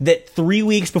inevitable that 3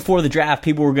 weeks before the draft,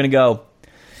 people were going to go,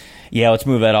 yeah, let's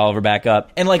move Ed Oliver back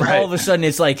up. And all of a sudden,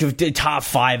 it's top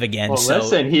 5 again. Well,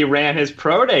 listen, he ran his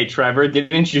pro day, Trevor.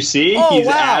 Didn't you see? He's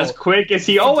as quick as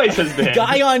he always has been.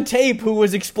 Guy on tape who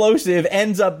was explosive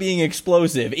ends up being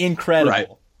explosive. Incredible. Right.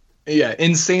 Yeah,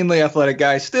 insanely athletic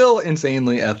guy, still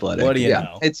insanely athletic. What do you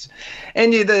know? That's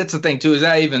the thing too. Is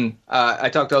I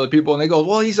talk to other people and they go,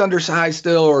 "Well, he's undersized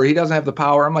still, or he doesn't have the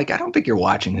power." I'm like, I don't think you're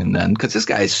watching him then, because this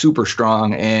guy is super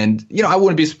strong, and I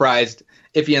wouldn't be surprised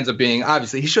if he ends up being.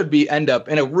 Obviously, he should end up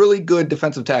in a really good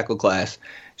defensive tackle class.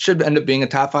 Should end up being a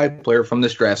top 5 player from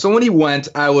this draft. So when he went,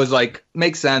 I was like,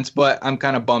 makes sense, but I'm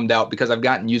kind of bummed out because I've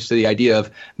gotten used to the idea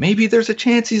of maybe there's a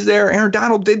chance he's there. Aaron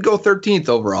Donald did go 13th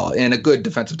overall in a good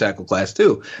defensive tackle class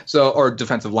too. Or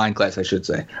defensive line class, I should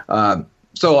say.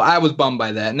 So I was bummed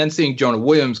by that. And then seeing Jonah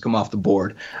Williams come off the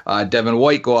board, Devin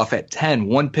White go off at 10,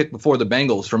 1 pick before the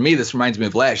Bengals. For me, this reminds me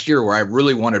of last year where I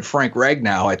really wanted Frank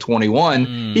Ragnow at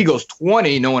 21. He goes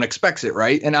 20. No one expects it,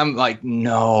 right? And I'm like,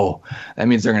 no. That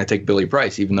means they're going to take Billy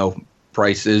Price, even though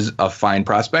Price is a fine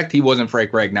prospect. He wasn't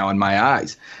Frank Ragnow in my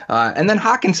eyes. And then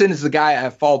Hawkinson is the guy I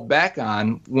fall back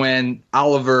on when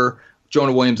Oliver,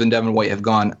 Jonah Williams, and Devin White have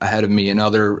gone ahead of me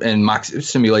in mock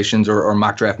simulations or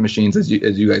mock draft machines, as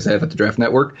you guys have at the Draft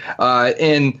Network.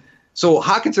 And so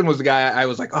Hawkinson was the guy I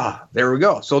was like, there we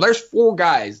go. So there's 4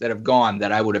 guys that have gone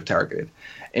that I would have targeted.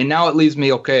 And now it leaves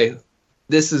me, okay,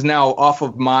 this is now off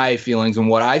of my feelings and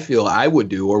what I feel I would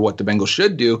do or what the Bengals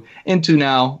should do into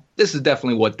now this is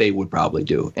definitely what they would probably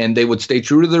do. And they would stay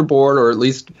true to their board, or at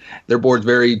least their board's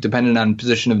very dependent on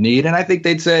position of need. And I think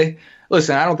they'd say,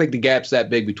 listen, I don't think the gap's that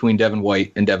big between Devin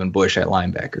White and Devin Bush at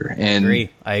linebacker. And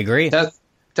I agree.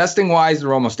 Testing-wise,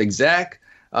 they're almost exact.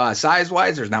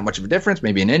 Size-wise, there's not much of a difference,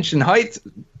 maybe an inch in height.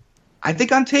 I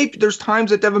think on tape, there's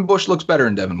times that Devin Bush looks better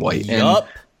than Devin White. Yup.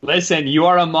 Listen, you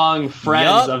are among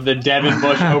friends of the Devin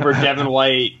Bush over Devin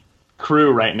White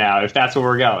crew right now, if that's where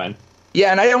we're going.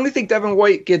 Yeah, and I only think Devin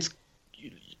White gets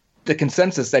the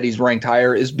consensus that he's ranked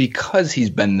higher is because he's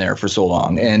been there for so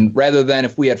long. And rather than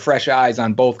if we had fresh eyes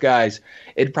on both guys,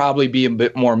 it'd probably be a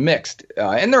bit more mixed.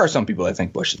 And there are some people that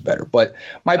think Bush is better. But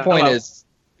my point is,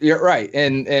 you're right.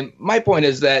 And my point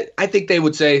is that I think they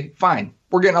would say, fine,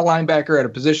 we're getting a linebacker at a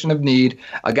position of need,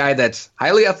 a guy that's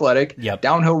highly athletic,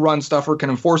 downhill run stuffer, can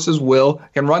enforce his will,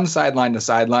 can run sideline to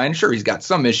sideline. Sure, he's got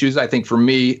some issues. I think for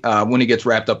me, when he gets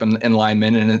wrapped up in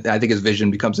linemen, and I think his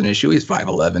vision becomes an issue, he's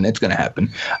 5'11". It's going to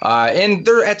happen. And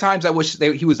there at times I wish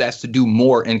he was asked to do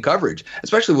more in coverage,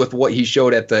 especially with what he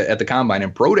showed at the Combine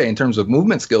and Pro Day in terms of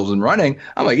movement skills and running.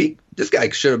 I'm like, this guy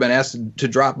should have been asked to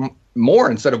drop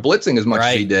more instead of blitzing as much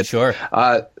as he did. Sure.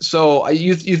 So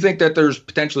you think that there's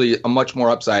potentially a much more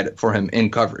upside for him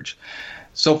in coverage.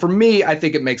 So for me, I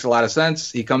think it makes a lot of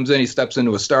sense. He comes in, he steps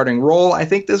into a starting role. I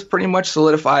think this pretty much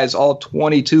solidifies all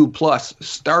 22 plus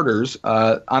starters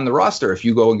on the roster if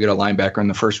you go and get a linebacker in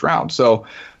the first round. So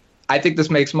I think this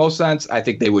makes most sense. I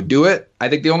think they would do it. I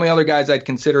think the only other guys I'd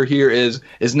consider here is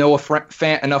Noah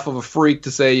Fant enough of a freak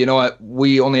to say, you know what,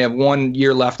 we only have 1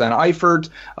 year left on Eifert.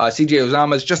 C.J.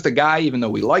 Uzomah is just a guy, even though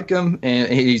we like him,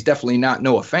 and he's definitely not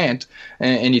Noah Fant.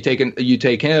 And you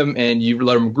take him and you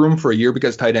let him groom for a year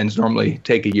because tight ends normally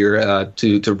take a year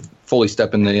to fully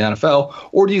step in the NFL.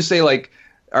 Or do you say like,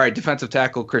 all right, defensive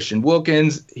tackle Christian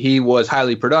Wilkins, he was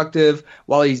highly productive.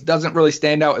 While he doesn't really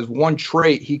stand out as one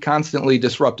trait, he constantly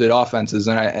disrupted offenses,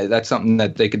 and that's something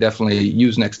that they could definitely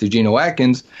use next to Geno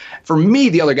Atkins. For me,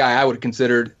 the other guy I would have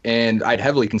considered, and I'd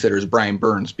heavily consider, is Brian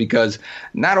Burns, because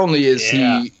not only is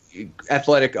he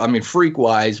athletic,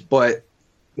 freak-wise, but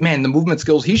man, the movement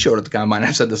skills he showed at the Combine,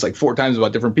 I've said this like 4 times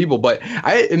about different people, but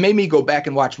it made me go back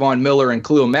and watch Von Miller and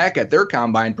Khalil Mack at their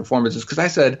Combine performances, because I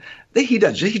said,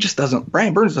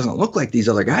 Brian Burns doesn't look like these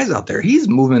other guys out there. He's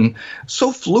moving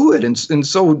so fluid and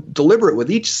so deliberate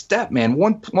with each step, man.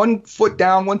 One foot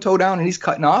down, one toe down, and he's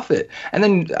cutting off it. And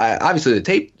then obviously the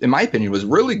tape, in my opinion, was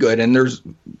really good, and there's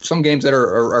some games that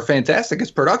are fantastic. His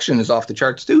production is off the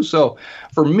charts too. So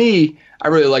for me, I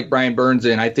really like Brian Burns,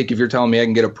 and I think if you're telling me I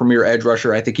can get a premier edge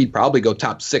rusher, I think he'd probably go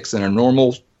top 6 in a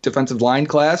normal defensive line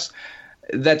class.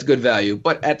 That's good value.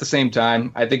 But at the same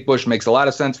time, I think Bush makes a lot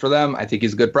of sense for them. I think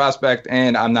he's a good prospect,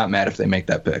 and I'm not mad if they make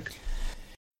that pick.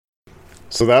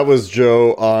 So that was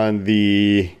Joe on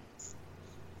the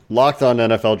Locked On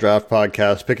NFL Draft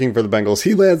podcast, picking for the Bengals.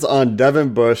 He lands on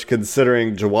Devin Bush,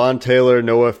 considering Jawan Taylor,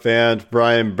 Noah Fant,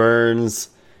 Brian Burns.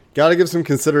 Got to give some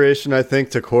consideration, I think,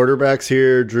 to quarterbacks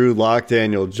here. Drew Lock,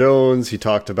 Daniel Jones. He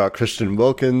talked about Christian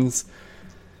Wilkins.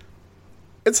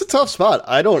 It's a tough spot.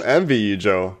 I don't envy you,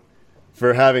 Joe,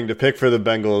 for having to pick for the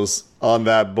Bengals on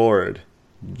that board.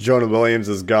 Jonah Williams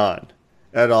is gone.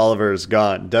 Ed Oliver is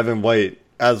gone. Devin White,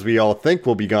 as we all think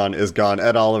will be gone, is gone.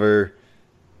 Ed Oliver,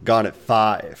 gone at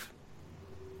 5.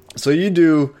 So you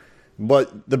do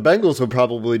what the Bengals would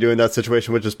probably do in that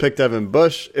situation, which is pick Devin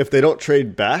Bush. If they don't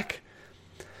trade back,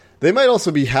 they might also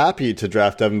be happy to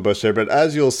draft Devin Bush there, but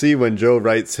as you'll see when Joe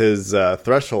writes his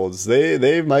thresholds,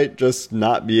 they might just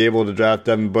not be able to draft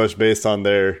Devin Bush based on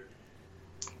their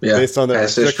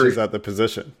restrictions at the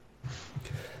position.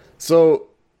 So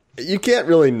you can't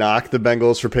really knock the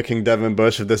Bengals for picking Devin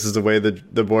Bush if this is the way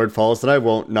the board falls, and I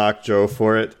won't knock Joe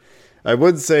for it. I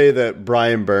would say that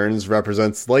Brian Burns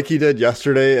represents, like he did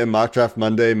yesterday in Mock Draft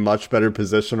Monday, much better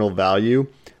positional value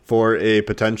for a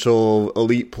potential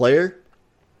elite player.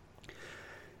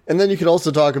 And then you could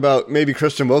also talk about maybe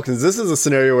Christian Wilkins. This is a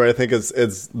scenario where I think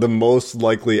it's the most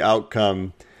likely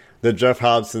outcome that Jeff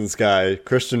Hobson's guy,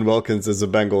 Christian Wilkins, is a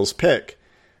Bengals pick,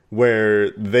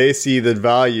 where they see the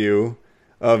value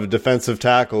of defensive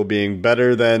tackle being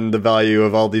better than the value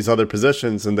of all these other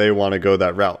positions, and they want to go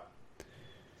that route.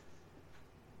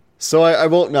 So I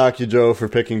won't knock you, Joe, for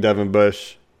picking Devin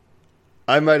Bush.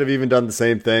 I might have even done the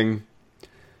same thing.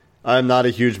 I'm not a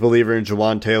huge believer in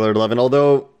Jawan Taylor at 11,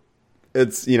 although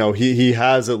it's, he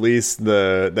has at least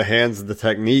the hands and the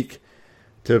technique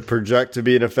to project to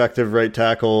be an effective right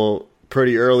tackle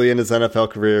pretty early in his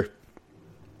NFL career.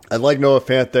 I like Noah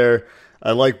Fant there.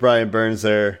 I like Brian Burns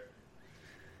there.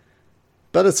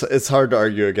 But it's hard to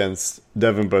argue against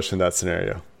Devin Bush in that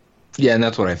scenario. Yeah, and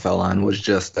that's what I fell on, was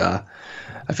just I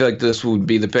feel like this would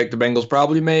be the pick the Bengals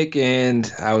probably make,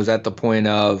 and I was at the point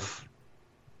of,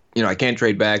 I can't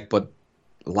trade back, but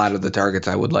a lot of the targets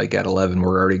I would like at 11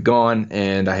 were already gone,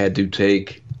 and I had to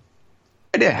take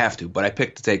 – I didn't have to, but I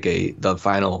picked to take the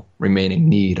final remaining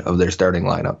need of their starting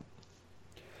lineup.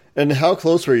 And how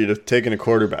close were you to taking a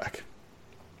quarterback?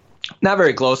 Not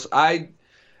very close. I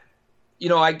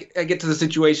get to the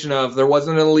situation of there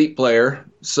wasn't an elite player,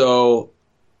 so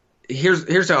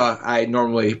here's how I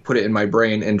normally put it in my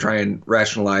brain and try and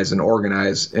rationalize and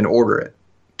organize and order it.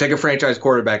 Take a franchise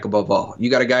quarterback above all. You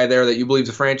got a guy there that you believe is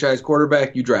a franchise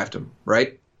quarterback, you draft him,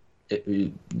 right?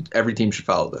 Every team should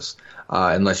follow this,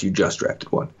 unless you just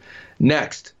drafted one.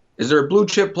 Next, is there a blue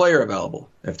chip player available?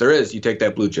 If there is, you take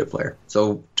that blue chip player.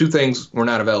 So 2 things were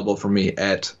not available for me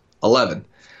at 11.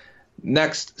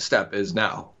 Next step is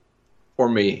now, for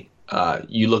me,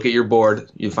 you look at your board,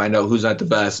 you find out who's not the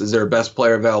best. Is there a best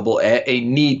player available at a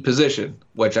need position,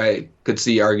 which I could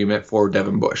see argument for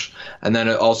Devin Bush. And then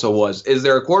it also was, is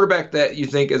there a quarterback that you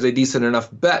think is a decent enough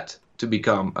bet to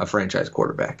become a franchise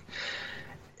quarterback?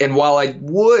 And while I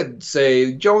would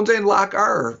say Jones and Locke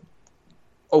are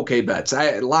okay bets,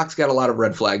 Locke's got a lot of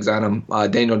red flags on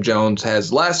him. Daniel Jones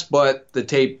has less, but the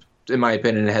tape, in my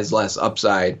opinion, has less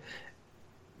upside.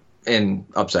 And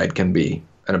upside can be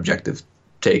an objective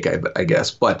take, I guess.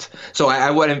 But so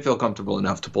I wouldn't feel comfortable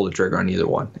enough to pull the trigger on either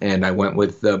one, and I went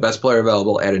with the best player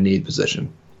available at a need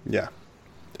position. Yeah,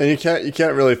 and you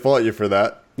can't really fault you for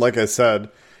that. Like I said,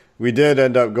 we did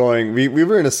end up going. We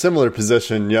were in a similar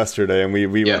position yesterday, and we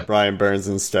went Brian Burns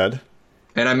instead.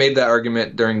 And I made that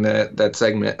argument during that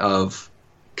segment of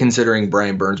considering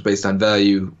Brian Burns based on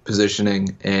value,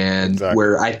 positioning, and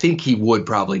where I think he would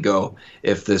probably go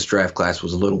if this draft class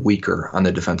was a little weaker on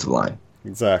the defensive line.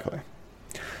 Exactly.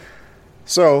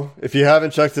 So, if you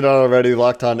haven't checked it out already,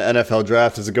 Locked On NFL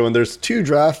Draft is going. There's 2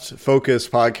 draft-focused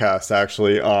podcasts,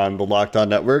 actually, on the Locked On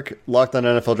Network. Locked On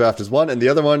NFL Draft is one, and the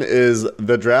other one is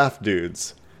The Draft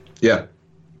Dudes. Yeah.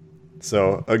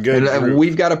 So, a good And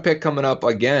we've got a pick coming up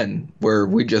again where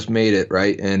we just made it,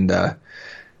 right? And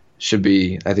should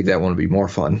be, I think that one will be more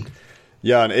fun.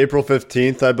 Yeah, on April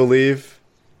 15th, I believe.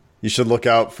 You should look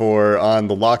out for, on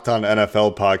the Locked On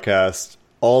NFL podcast,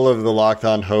 all of the Locked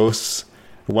On hosts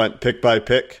went pick by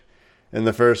pick in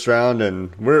the first round,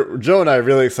 and Joe and I are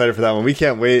really excited for that one. We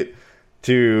can't wait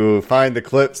to find the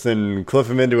clips and clip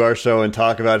them into our show and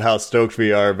talk about how stoked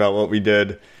we are about what we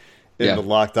did in the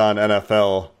Locked On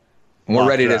NFL. We're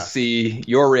ready to see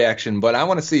your reaction, but I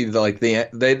want to see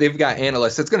they've got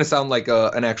analysts. It's going to sound like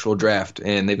an actual draft,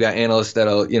 and they've got analysts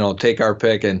that'll take our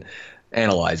pick and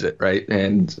analyze it, right?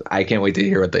 And I can't wait to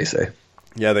hear what they say.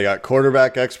 Yeah, they got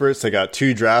quarterback experts. They got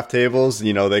 2 draft tables.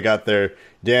 They got their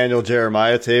Daniel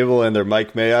Jeremiah table and their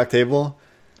Mike Mayock table.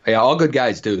 Yeah, all good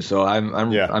guys too. So it'll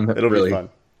really be fun.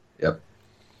 Yep.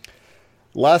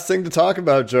 Last thing to talk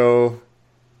about, Joe.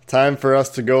 Time for us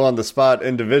to go on the spot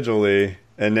individually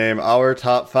and name our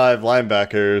top 5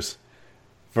 linebackers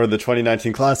for the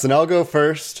 2019 class. And I'll go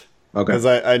first. Okay. Because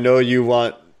I know you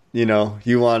want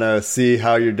to see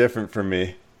how you're different from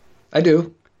me. I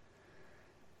do.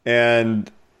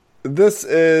 And this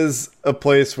is a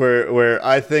place where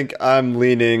I think I'm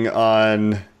leaning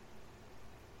on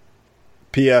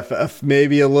PFF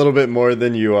maybe a little bit more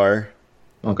than you are.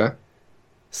 Okay.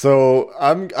 So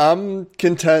I'm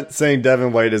content saying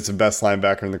Devin White is the best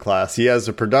linebacker in the class. He has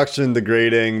the production, the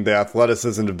grading, the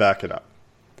athleticism to back it up.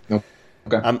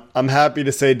 Okay. I'm happy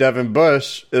to say Devin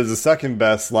Bush is the second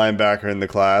best linebacker in the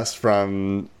class.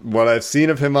 From what I've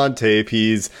seen of him on tape,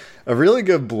 he's a really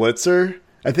good blitzer.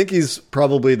 I think he's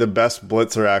probably the best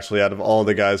blitzer, actually, out of all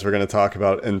the guys we're going to talk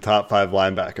about in top 5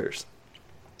 linebackers.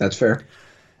 That's fair.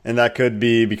 And that could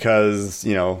be because,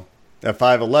 at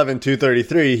 5'11",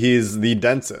 233, he's the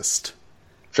densest.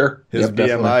 Sure. His BMI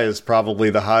definitely is probably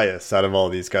the highest out of all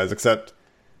these guys, except,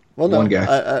 one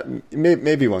guy.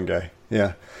 Maybe one guy,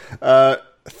 yeah.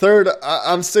 Third,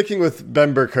 I'm sticking with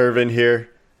Ben Burkervin here.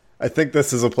 I think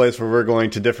this is a place where we're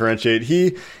going to differentiate.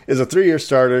 He is a 3-year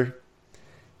starter.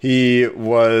 He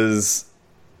was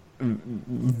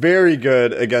very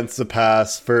good against the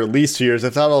pass for at least 2 years,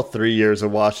 if not all 3 years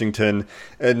at Washington,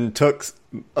 and took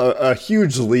a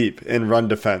huge leap in run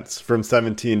defense from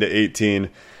 17 to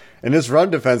 18. And his run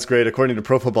defense grade, according to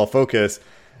Pro Football Focus,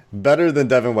 better than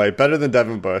Devin White, better than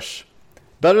Devin Bush,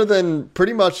 better than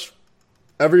pretty much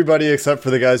everybody except for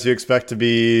the guys you expect to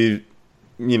be,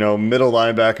 middle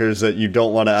linebackers that you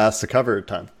don't want to ask to cover a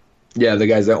ton. Yeah, the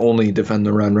guys that only defend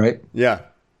the run, right? Yeah.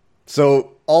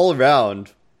 So all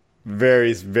around,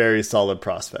 very, very solid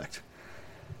prospect.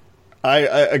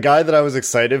 A guy that I was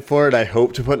excited for and I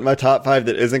hope to put in my top 5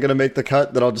 that isn't going to make the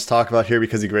cut, that I'll just talk about here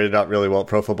because he graded out really well at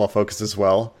Pro Football Focus as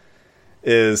well,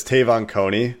 is Tavon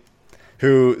Coney,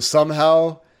 who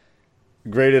somehow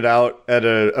graded out at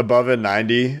above a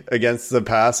 90 against the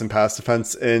pass and pass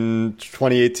defense in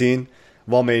 2018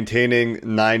 while maintaining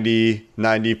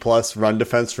 90 plus run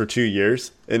defense for 2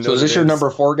 years. So is this your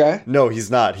number 4 guy? No, he's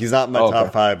not. He's not in my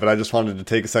top 5, but I just wanted to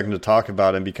take a second to talk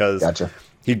about him because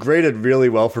he graded really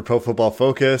well for Pro Football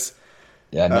Focus.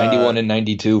 Yeah, 91 and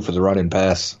 92 for the run and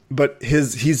pass. But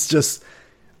he's just...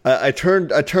 I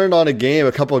turned on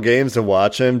a couple of games to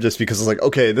watch him just because I was like,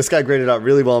 okay, this guy graded out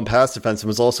really well in pass defense and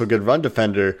was also a good run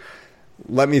defender.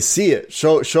 Let me see it.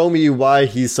 Show me why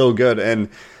he's so good. And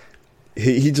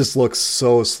he just looks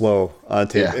so slow on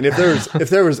tape. Yeah. And if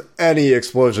there was any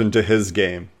explosion to his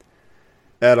game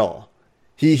at all,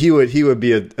 he would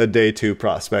be a day 2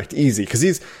 prospect easy because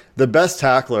he's the best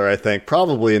tackler, I think,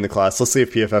 probably in the class. Let's see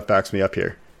if PFF backs me up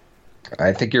here.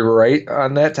 I think you're right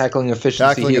on that. Tackling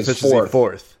efficiency, he is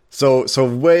fourth.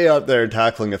 So way up there in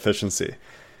tackling efficiency.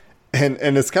 And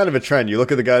it's kind of a trend. You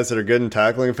look at the guys that are good in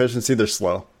tackling efficiency, they're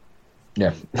slow.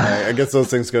 Yeah. I guess those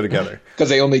things go together. Because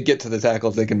they only get to the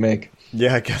tackles they can make.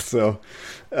 Yeah, I guess so.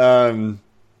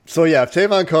 So yeah, if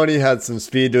Tavon Coney had some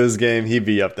speed to his game, he'd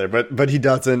be up there. But he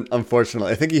doesn't,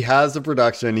 unfortunately. I think he has the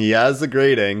production, he has the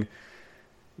grading,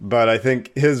 but I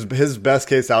think his best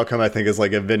case outcome, I think, is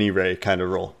like a Vinny Ray kind of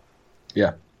role.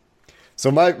 Yeah.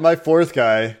 So my fourth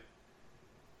guy,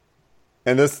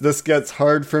 and this gets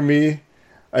hard for me.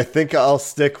 I think I'll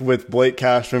stick with Blake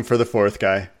Cashman for the fourth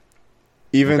guy.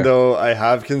 Even though I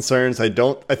have concerns, I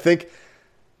think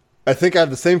I have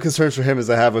the same concerns for him as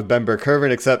I have with Ben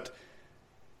Burke-Irvin, except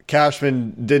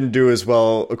Cashman didn't do as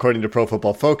well according to Pro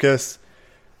Football Focus,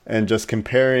 and just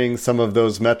comparing some of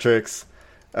those metrics.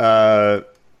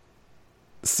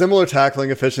 Similar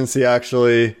tackling efficiency,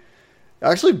 actually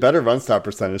better run stop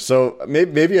percentage. So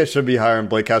maybe I should be higher on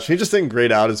Blake Cashman. He just didn't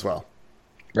grade out as well.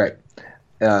 Right.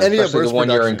 Especially the 1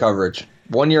 year in coverage.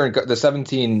 1 year in the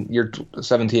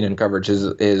 17 in coverage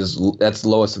is that's the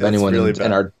lowest of anyone really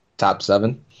in our top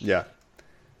 7. Yeah.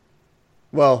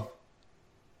 Well,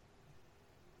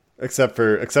 except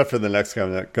for the next guy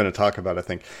I'm going to talk about, I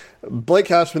think. Blake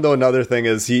Cashman, though, another thing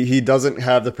is he doesn't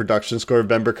have the production score of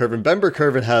Ben Burke-Irvin. Ben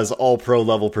Burke-Irvin has all pro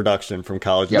level production from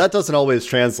college. And that doesn't always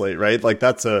translate, right? Like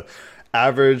that's the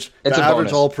average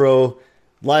all pro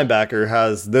linebacker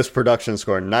has this production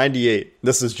score, 98.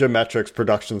 This is Geometrics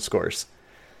production scores.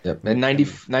 Yep, and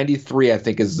 93 I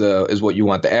think is what you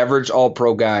want. The average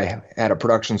all-pro guy had a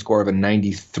production score of a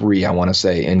 93, I want to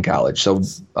say, in college. So,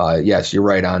 yes, you're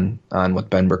right on with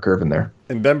Ben Burke-Irvin there.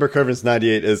 And Ben Burke-Irvin's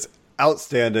 98 is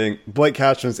outstanding. Blake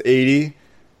Cashman's 80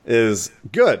 is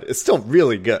good. It's still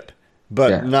really good,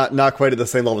 but not quite at the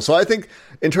same level. So I think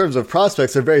in terms of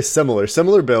prospects, they're very similar.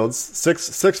 Similar builds,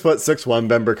 6 foot 6'1",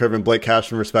 Ben Burke-Irvin, Blake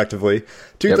Cashman, respectively,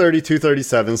 230,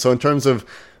 237. So in terms of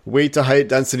weight to height,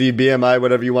 density, BMI,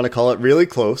 whatever you want to call it, really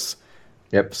close.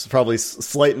 Yep. It's probably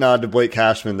slight nod to Blake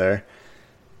Cashman there.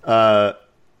 Arm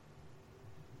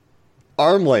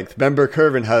length, Ben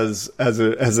Burke-Irvin has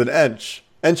an inch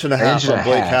and a half on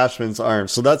Blake Cashman's arm.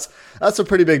 So that's a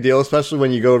pretty big deal, especially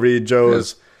when you go read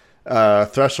Joe's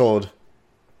threshold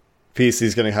piece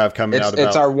he's going to have coming out about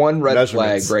it's our one red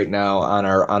flag right now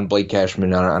on Blake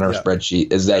Cashman on our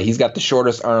spreadsheet is that he's got the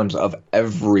shortest arms of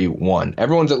everyone.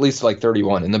 Everyone's at least like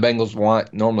 31, and the Bengals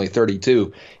want normally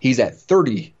 32. He's at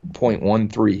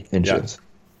 30.13 inches.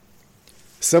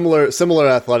 Yeah. Similar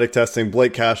athletic testing.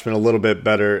 Blake Cashman a little bit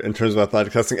better in terms of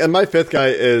athletic testing. And my fifth guy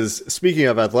is, speaking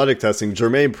of athletic testing,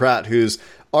 Jermaine Pratt, whose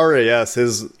RAS,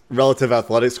 his relative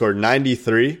athletic score,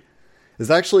 93, is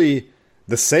actually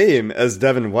the same as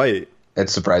Devin White.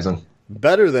 It's surprising.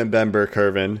 Better than Ben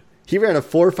Burke-Irvin. He ran a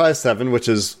 4.57, which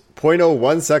is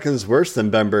 0.01 seconds worse than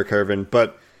Ben Burke-Irvin,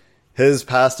 but his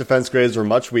pass defense grades were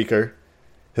much weaker.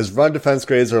 His run defense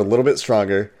grades are a little bit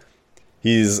stronger.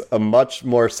 He's a much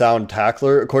more sound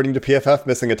tackler, according to PFF,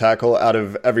 missing a tackle out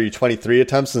of every 23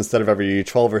 attempts instead of every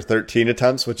 12 or 13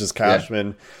 attempts, which is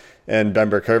Cashman and Ben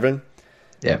Burke-Irvin.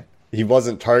 Yeah. He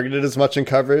wasn't targeted as much in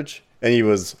coverage, and he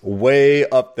was way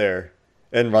up there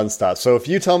and run stops. So if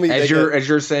you tell me as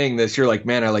you're saying this, you're like,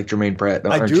 man, I like Jermaine Pratt.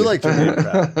 I do like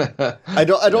Jermaine Pratt. I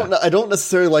don't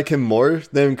necessarily like him more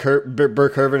than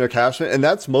Burke-Irvin or Cashman, and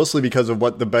that's mostly because of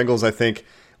what the Bengals I think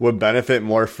would benefit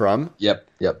more from. Yep.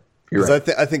 Because right.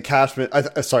 I think Cashman. I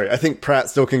think Pratt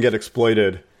still can get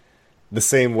exploited the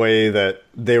same way that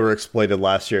they were exploited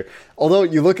last year. Although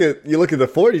you look at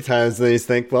the 40 times and then you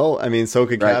think, well, I mean, so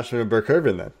could Cashman and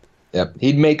Burke-Irvin then. Yep,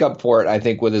 he'd make up for it, I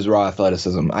think, with his raw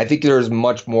athleticism. I think there's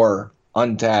much more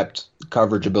untapped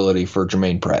coverage ability for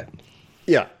Jermaine Pratt.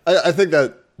 Yeah, I think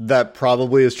that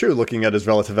probably is true looking at his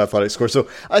relative athletic score. So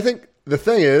I think the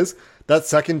thing is that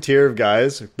second tier of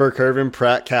guys, Burke Irvin,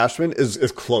 Pratt, Cashman,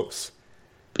 is close.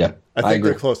 Yeah, I think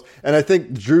they're close. And I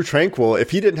think Drew Tranquill,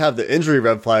 if he didn't have the injury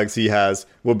red flags he has,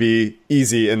 will be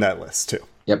easy in that list too.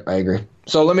 Yep, I agree.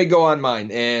 So let me go on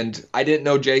mine. And I didn't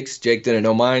know Jake's. Jake didn't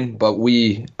know mine, but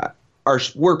we're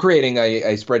creating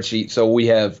a spreadsheet, so we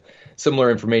have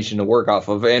similar information to work off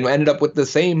of, and ended up with the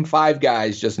same 5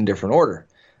 guys, just in different order.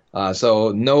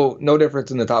 So no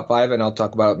difference in the top 5, and I'll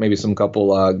talk about maybe some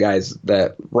couple guys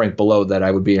that rank below that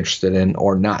I would be interested in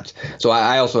or not. So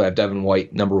I also have Devin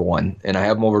White number 1, and I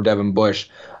have him over Devin Bush,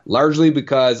 largely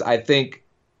because I think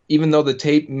even though the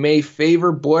tape may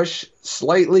favor Bush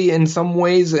slightly in some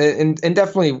ways, and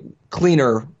definitely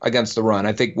cleaner against the run,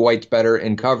 I think White's better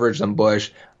in coverage than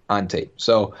Bush on tape.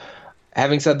 So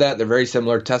having said that, they're very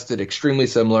similar, tested extremely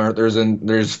similar.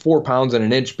 There's 4 pounds and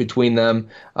an inch between them.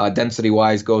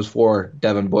 Density-wise goes for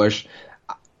Devin Bush.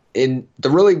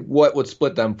 What would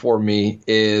split them for me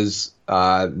is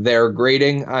their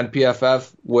grading on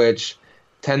PFF, which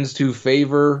tends to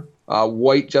favor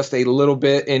White just a little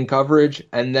bit in coverage,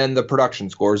 and then the production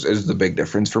scores is the big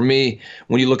difference. For me,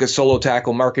 when you look at solo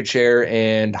tackle market share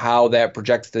and how that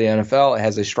projects to the NFL, it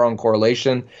has a strong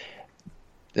correlation.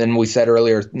 And we said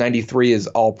earlier, 93 is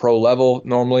all pro level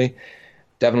normally.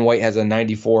 Devin White has a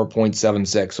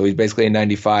 94.76, so he's basically a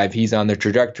 95. He's on the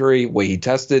trajectory, the way he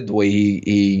tested, the way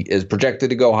he is projected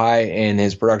to go high, and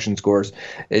his production scores.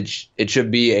 It should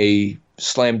be a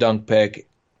slam dunk pick,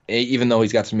 even though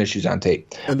he's got some issues on tape.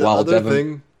 And the other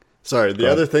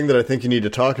thing that I think you need to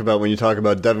talk about when you talk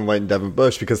about Devin White and Devin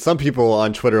Bush, because some people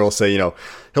on Twitter will say,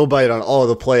 he'll bite on all of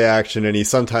the play action, and he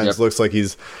sometimes looks like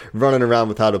he's running around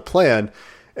without a plan.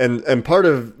 And part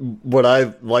of what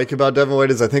I like about Devin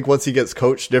White is I think once he gets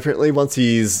coached differently, once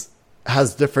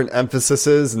has different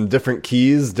emphases and different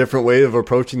keys, different way of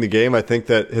approaching the game, I think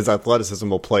that his athleticism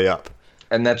will play up.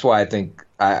 And that's why I think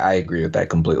I agree with that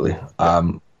completely.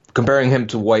 Comparing him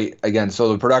to White, again,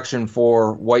 so the production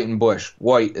for White and Bush,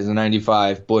 White is a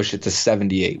 95, Bush it's a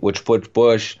 78, which puts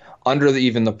Bush under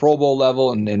even the Pro Bowl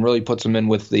level and really puts him in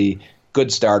with the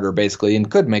good starter, basically,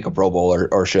 and could make a Pro Bowl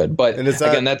or should. But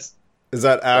again, that's... Is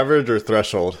that average or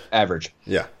threshold? Average.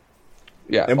 Yeah.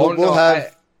 Yeah. And I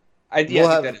think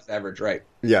that is average, right?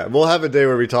 Yeah. We'll have a day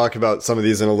where we talk about some of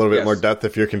these in a little bit more depth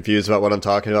if you're confused about what I'm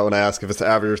talking about when I ask if it's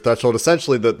average or threshold.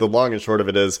 Essentially, the long and short of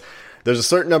it is there's a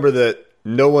certain number that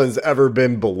no one's ever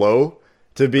been below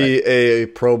to be a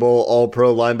Pro Bowl,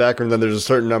 All-Pro linebacker, and then there's a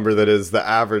certain number that is the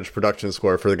average production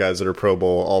score for the guys that are Pro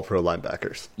Bowl, All-Pro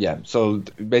linebackers. Yeah, so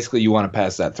basically you want to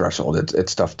pass that threshold.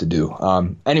 It's tough to do.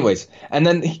 Anyways, and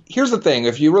then here's the thing.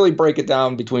 If you really break it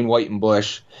down between White and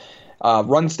Bush,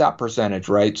 run stop percentage,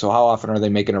 right? So how often are they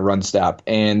making a run stop?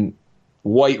 And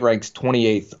White ranks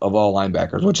 28th of all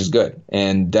linebackers, which is good.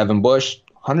 And Devin Bush,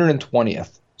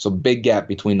 120th. So big gap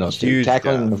between those two. Huge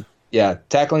gap. Yeah,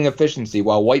 tackling efficiency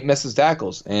while White misses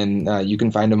tackles, and you can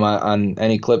find him on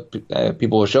any clip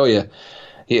people will show you.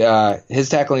 His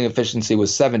tackling efficiency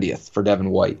was 70th for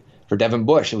Devin White. For Devin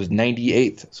Bush, it was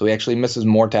 98th, so he actually misses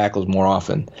more tackles more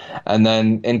often. And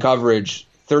then in coverage,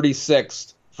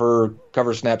 36th for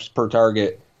cover snaps per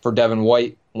target for Devin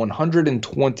White,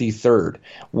 123rd.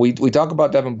 We talk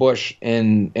about Devin Bush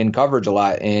in coverage a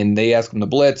lot, and they ask him to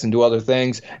blitz and do other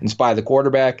things and spy the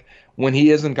quarterback. When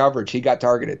he is in coverage, he got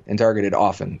targeted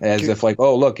often, as if like,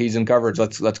 oh, look, he's in coverage,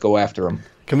 let's go after him.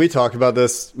 Can we talk about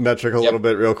this metric a little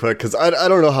bit real quick? Because I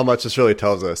don't know how much this really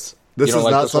tells us. This is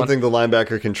not something the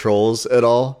linebacker controls at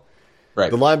all. Right.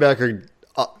 The linebacker,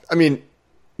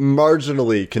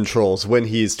 marginally controls when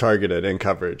he's targeted in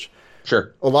coverage.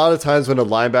 Sure. A lot of times when a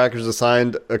linebacker is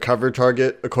assigned a cover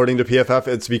target, according to PFF,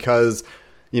 it's because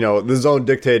the zone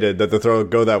dictated that the throw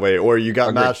would go that way, or you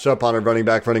got matched up on a running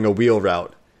back running a wheel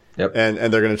route. Yep. And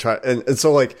they're going to try. And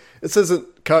so, like, this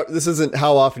isn't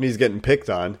how often he's getting picked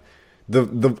on.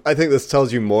 I think this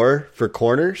tells you more for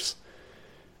corners,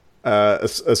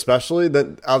 especially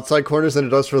than outside corners, than it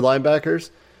does for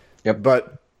linebackers. Yep.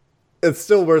 But it's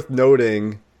still worth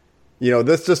noting,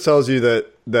 this just tells you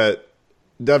that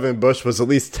Devin Bush was at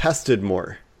least tested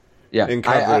more in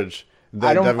coverage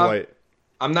than Devin White.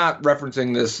 I'm not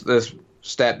referencing this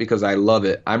stat because I love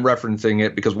it. I'm referencing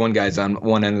it because one guy's on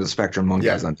one end of the spectrum, one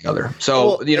guy's on the other.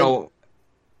 So,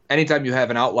 anytime you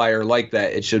have an outlier like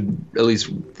that, it should at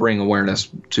least bring awareness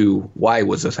to why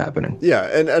was this happening. Yeah,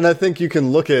 and I think you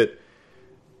can look at,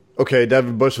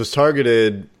 Devin Bush was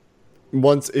targeted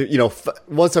once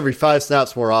every 5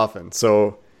 snaps more often.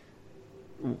 So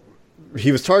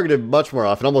he was targeted much more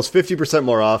often, almost 50%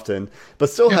 more often,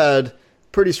 but still had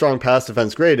pretty strong pass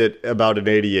defense grade at about an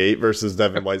 88 versus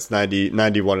Devin White's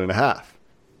 91.5.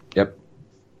 Yep.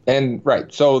 And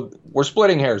right, so we're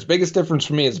splitting hairs. Biggest difference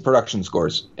for me is the production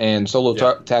scores, and solo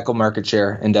tackle market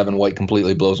share, and Devin White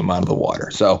completely blows them out of the water.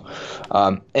 So,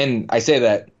 and I say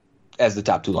that as the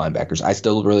top two linebackers. I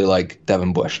still really like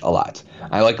Devin Bush a lot.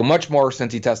 I like him much more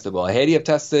since he tested well. Had he have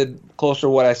tested closer to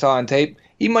what I saw on tape,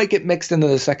 he might get mixed into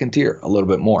the second tier a little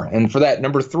bit more. And for that,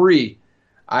 number 3,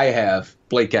 I have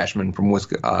Blake Cashman from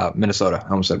Minnesota. I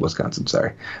almost said Wisconsin,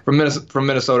 sorry. From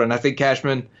Minnesota, and I think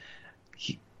Cashman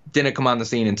didn't come on the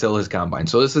scene until his combine.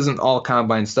 So this isn't all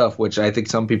combine stuff, which I think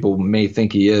some people may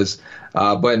think he is.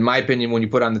 But in my opinion, when you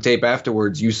put on the tape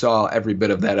afterwards, you saw every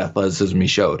bit of that athleticism he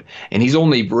showed. And he's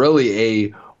only really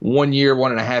a 1 year,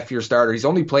 1.5 year starter. He's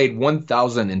only played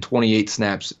 1,028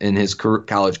 snaps in his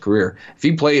college career. If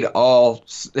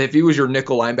he was your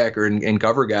nickel linebacker and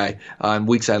cover guy,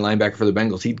 weak side linebacker for the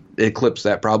Bengals, he'd eclipse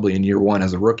that probably in year 1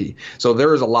 as a rookie. So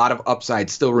there is a lot of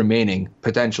upside still remaining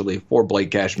potentially for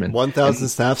Blake Cashman. 1,000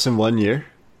 snaps in 1 year?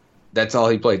 That's all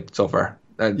he played so far.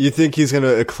 You think he's going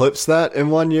to eclipse that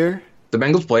in 1 year? The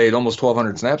Bengals played almost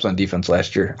 1,200 snaps on defense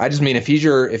last year. I just mean if he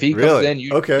comes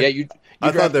in, okay.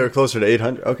 I thought they were closer to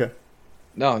 800. Okay.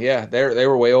 No, yeah, they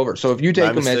were way over. So if you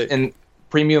take him in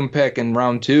premium pick in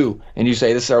round 2 and you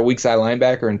say this is our weak side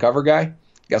linebacker and cover guy,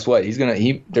 guess what?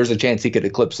 There's a chance he could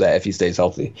eclipse that if he stays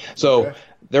healthy. So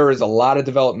there is a lot of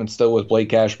development still with Blake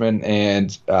Cashman,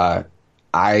 and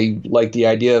I like the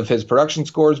idea of his production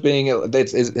scores being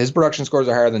his production scores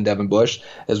are higher than Devin Bush.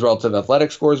 His relative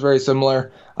athletic score is very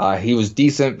similar. He was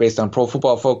decent based on Pro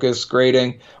Football Focus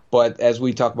grading. But as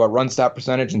we talk about run stop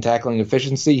percentage and tackling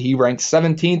efficiency, he ranked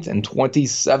 17th and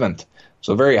 27th.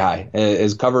 So very high.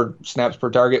 His covered snaps per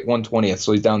target, 120th.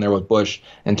 So he's down there with Bush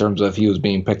in terms of he was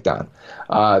being picked on.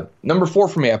 Number 4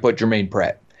 for me, I put Jermaine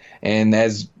Pratt. And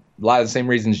as a lot of the same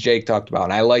reasons Jake talked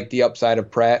about. I like the upside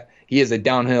of Pratt. He is a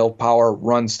downhill power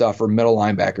run stuffer middle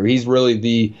linebacker. He's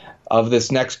really of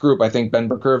this next group. I think Ben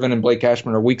Burkervin and Blake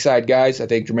Cashman are weak side guys. I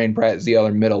think Jermaine Pratt is the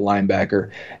other middle linebacker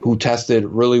who tested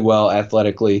really well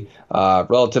athletically.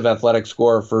 Relative athletic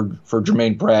score for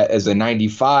Jermaine Pratt is a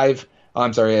 95.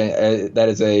 I'm sorry, that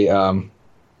is a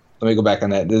let me go back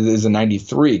on that. This is a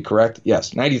 93, correct?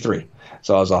 Yes, 93.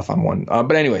 So I was off on one.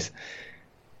 But anyways,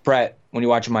 Pratt, when you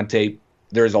watch him on tape,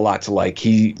 there's a lot to like.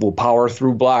 He will power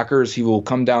through blockers. He will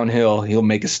come downhill. He'll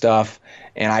make his stuff.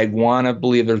 And I want to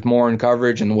believe there's more in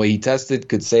coverage. And the way he tested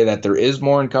could say that there is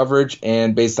more in coverage.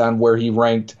 And based on where he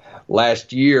ranked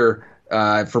last year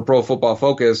for Pro Football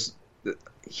Focus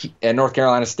at North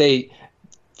Carolina State,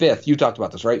 5th. You talked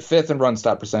about this, right? 5th in run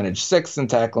stop percentage, 6th in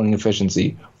tackling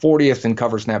efficiency, 40th in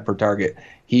cover snap per target.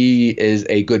 He is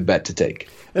a good bet to take.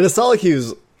 And it's not like he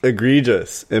was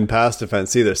egregious in pass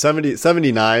defense either.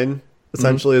 79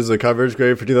 essentially is the coverage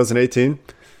grade for 2018.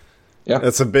 Yeah,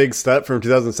 that's a big step from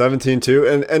 2017 too.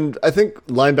 And I think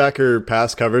linebacker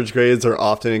pass coverage grades are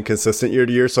often inconsistent year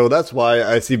to year. So that's why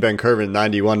I see Ben Curvin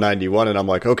 91, and I'm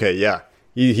like, okay, yeah,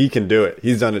 he can do it.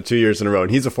 He's done it 2 years in a row,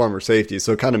 and he's a former safety,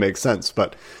 so it kind of makes sense.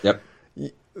 But yep,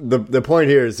 the point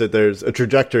here is that there's a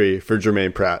trajectory for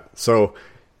Jermaine Pratt. So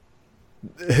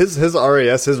his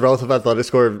RAS, his relative athletic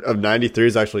score of 93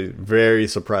 is actually very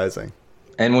surprising.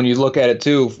 And when you look at it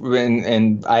too,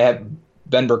 and I have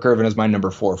Ben Burkervin as my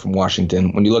number 4 from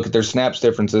Washington. When you look at their snaps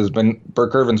differences, Ben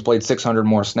Burkervin's played 600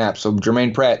 more snaps. So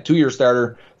Jermaine Pratt, 2-year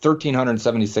starter,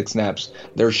 1,376 snaps.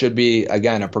 There should be,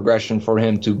 again, a progression for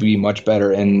him to be much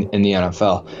better in the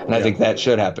NFL. And I think that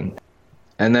should happen.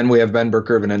 And then we have Ben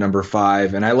Burkervin at number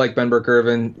 5. And I like Ben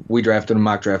Burkervin. We drafted him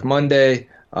mock draft Monday.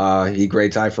 He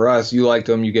grades high for us. You liked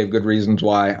him. You gave good reasons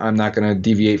why. I'm not going to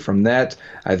deviate from that.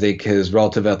 I think his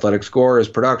relative athletic score, his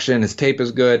production, his tape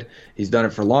is good. He's done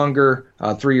it for longer.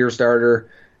 3-year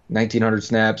starter, 1,900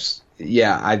 snaps.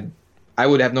 Yeah, I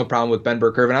would have no problem with Ben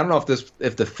Burkervin. I don't know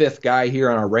if the 5th guy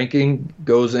here on our ranking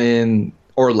goes in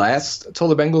or less till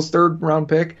the Bengals' 3rd round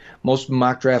pick. Most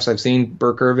mock drafts I've seen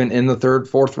Burkervin in the 3rd,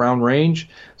 4th round range.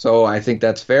 So I think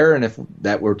that's fair. And if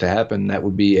that were to happen, that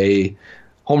would be a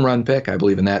home run pick, I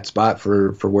believe, in that spot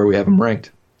for where we have him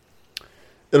ranked.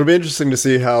 It'll be interesting to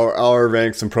see how our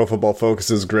ranks and Pro Football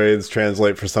Focus's grades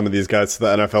translate for some of these guys to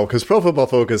the NFL, because Pro Football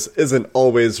Focus isn't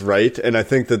always right, and I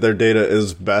think that their data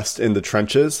is best in the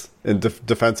trenches, in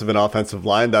defensive and offensive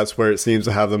line. That's where it seems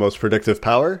to have the most predictive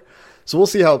power. So we'll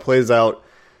see how it plays out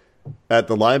at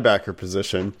the linebacker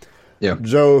position. Yeah.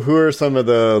 Joe, who are some of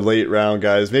the late round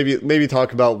guys? Maybe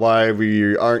talk about why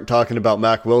we aren't talking about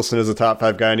Mack Wilson as a top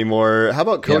 5 guy anymore. How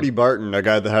about Cody Barton, a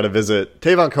guy that had a visit?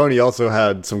 Tavon Coney also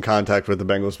had some contact with the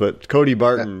Bengals, but Cody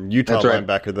Barton, Utah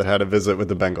linebacker that had a visit with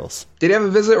the Bengals. Did he have a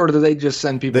visit, or did they just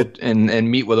send people and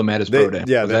meet with him at his pro day?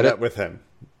 Yeah, they met with him.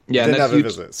 Yeah, didn't have a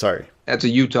visit. Sorry. That's a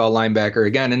Utah linebacker.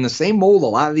 Again, in the same mold, a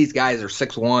lot of these guys are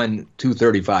 6'1",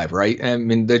 235, right? I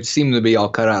mean, they seem to be all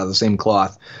cut out of the same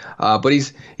cloth. But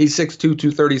he's 6'2",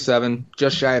 237,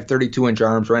 just shy of 32-inch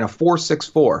arms, ran a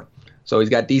 4.64. So he's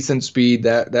got decent speed.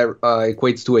 That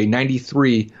equates to a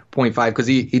 93.5 because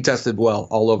he tested well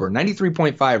all over.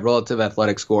 93.5 relative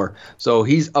athletic score. So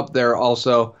he's up there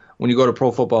also. When you go to Pro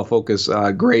Football Focus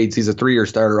grades, he's a 3-year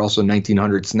starter, also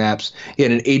 1,900 snaps. He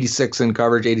had an 86 in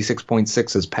coverage,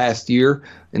 86.6 his past year.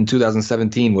 In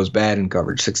 2017 was bad in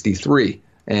coverage, 63.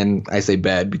 And I say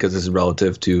bad because this is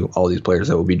relative to all these players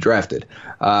that will be drafted.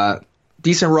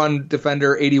 Decent run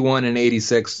defender, 81 and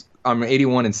 76.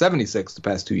 81 and 76 the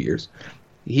past 2 years.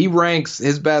 He ranks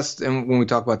his best, and when we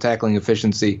talk about tackling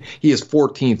efficiency, he is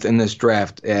 14th in this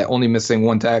draft, only missing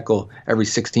one tackle every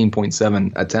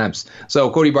 16.7 attempts. So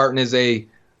Cody Barton is a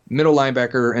middle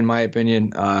linebacker, in my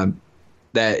opinion,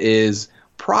 that is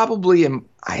probably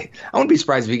I wouldn't be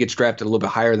surprised if he gets drafted a little bit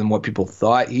higher than what people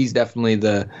thought. He's definitely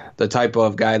the type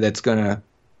of guy that's going to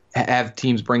have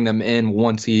teams bring them in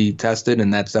once he tested,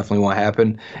 and that's definitely what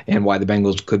happened and why the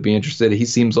Bengals could be interested. He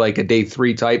seems like a day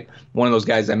 3 type, one of those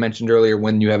guys I mentioned earlier.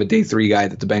 When you have a day 3 guy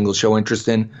that the Bengals show interest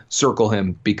in, circle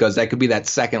him, because that could be that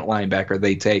second linebacker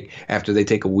they take after they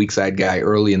take a weak side guy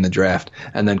early in the draft,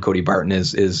 and then Cody Barton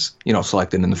is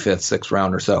selected in the 5th, 6th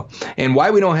round or so. And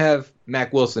why we don't have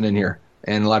Mack Wilson in here,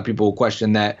 and a lot of people will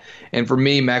question that. And for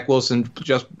me, Mack Wilson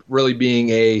just really being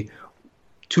a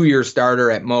 2-year starter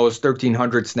at most,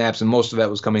 1,300 snaps, and most of that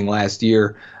was coming last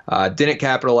year. Didn't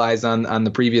capitalize on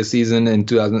the previous season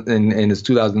in his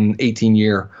 2018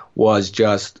 year was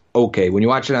just okay. When you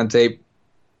watch it on tape,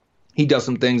 he does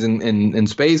some things in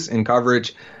space, in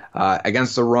coverage.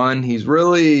 Against the run, he's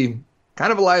really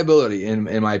kind of a liability,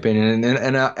 in my opinion.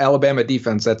 And Alabama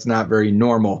defense, that's not very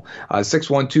normal.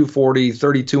 6'1", 240,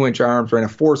 32-inch arms, ran a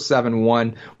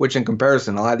 4.71, which in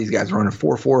comparison, a lot of these guys are running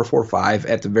 4.4, 4.5,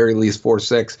 at the very least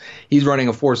 4.6. He's running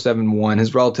a 4.71.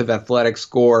 His relative athletic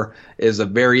score is a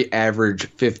very average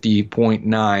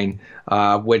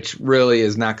 50.9, which really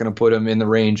is not going to put him in the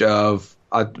range of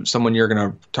someone you're going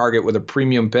to target with a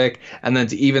premium pick. And then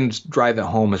to even drive it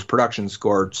home, his production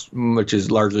score, which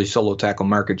is largely solo tackle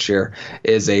market share,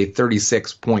 is a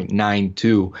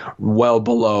 36.92, well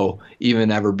below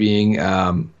even ever being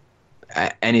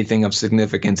anything of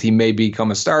significance. He may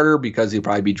become a starter because he'll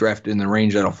probably be drafted in the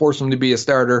range that'll force him to be a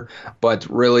starter, but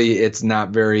really it's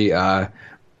not very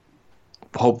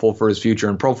hopeful for his future,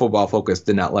 and Pro Football Focus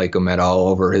did not like him at all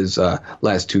over his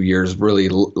last 2 years. Really,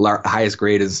 highest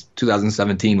grade is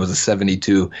 2017 was a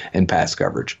 72 in pass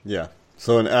coverage. Yeah,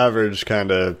 so an average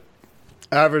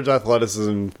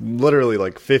athleticism, literally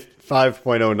like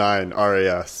 5.09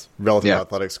 RAS, relative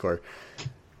athletic score.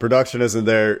 Production isn't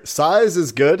there. Size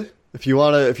is good. If you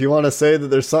wanna say that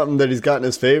there's something that he's got in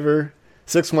his favor,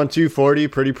 6'1", 240,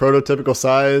 pretty prototypical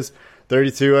size,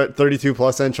 32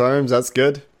 plus inch arms. That's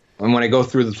good. And when I go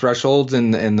through the thresholds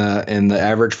and the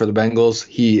average for the Bengals,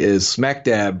 he is smack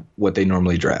dab what they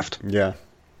normally draft. Yeah.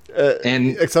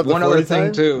 And except one other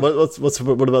thing too.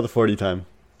 What about the 40 time?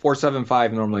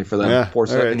 4.75 normally for them. Yeah.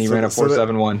 4.7. Right. He ran a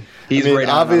 4.71. He's right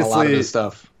on a lot of his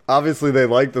stuff. Obviously, they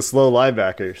like the slow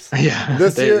linebackers. Yeah.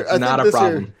 This year, I not think a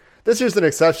problem. This year's an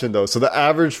exception, though. So the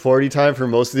average 40 time for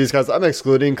most of these guys, I'm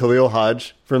excluding Khalil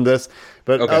Hodge from this,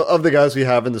 but of the guys we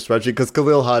have in the spreadsheet, because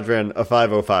Khalil Hodge ran a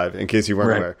 5.05, in case you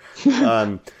weren't aware.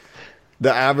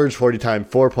 The average 40 time,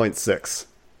 4.6.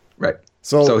 Right.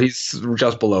 So he's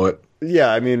just below it.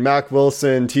 Yeah, I mean, Mack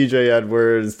Wilson, TJ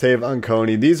Edwards, Tavon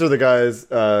Coney, these are the guys,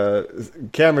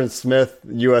 Cameron Smith,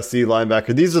 USC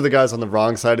linebacker, these are the guys on the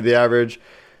wrong side of the average.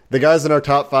 The guys in our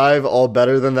top 5, all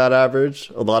better than that average.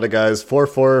 A lot of guys,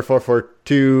 4.4,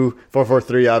 4.42,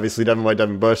 4.43, obviously, Devin White,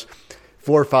 Devin Bush.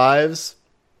 4.5s,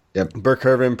 Burke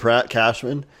Irvin, Pratt,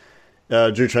 Cashman.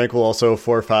 Drew Tranquil, also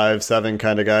 4.5, 7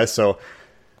 kind of guys. So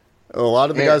a lot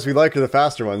of the guys we like are the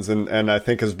faster ones, and I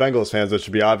think as Bengals fans, it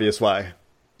should be obvious why.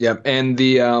 Yep, and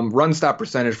the run stop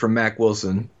percentage from Mack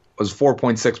Wilson was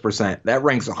 4.6%. That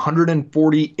ranks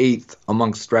 148th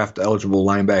amongst draft-eligible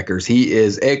linebackers. He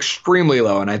is extremely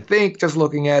low, and I think just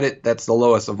looking at it, that's the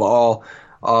lowest of all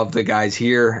of the guys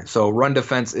here. So run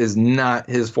defense is not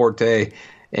his forte.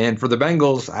 And for the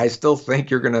Bengals, I still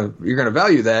think you're gonna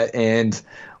value that. And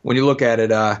when you look at it,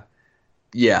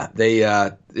 Yeah,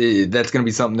 that's going to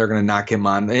be something they're going to knock him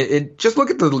on. Just look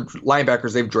at the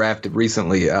linebackers they've drafted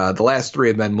recently. The last three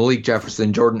have been Malik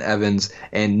Jefferson, Jordan Evans,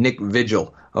 and Nick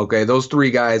Vigil. Okay, those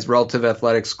three guys, relative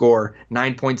athletic score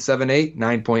 9.78,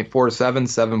 9.47,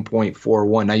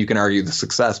 7.41. Now you can argue the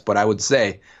success, but I would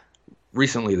say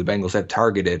recently the Bengals have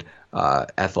targeted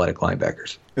athletic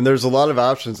linebackers. And there's a lot of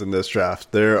options in this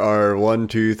draft. There are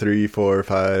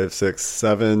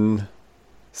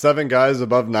 7 guys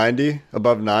above 90,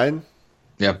 above 9.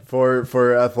 Yeah.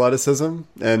 For athleticism.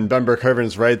 And Ben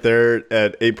Burke-Herven's right there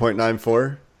at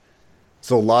 8.94.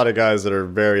 So a lot of guys that are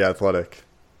very athletic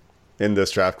in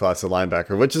this draft class of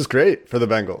linebacker, which is great for the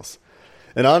Bengals.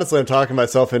 And honestly, I'm talking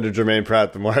myself into Jermaine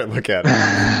Pratt the more I look at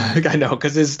it. I know,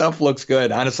 because his stuff looks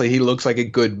good. Honestly, he looks like a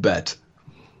good bet.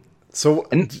 So,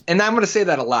 and I'm going to say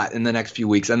that a lot in the next few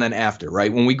weeks and then after,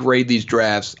 right? When we grade these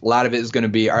drafts, a lot of it is going to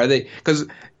be, are they, because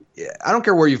I don't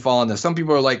care where you fall on this. Some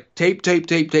people are like, tape.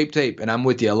 And I'm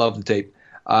with you. I love the tape.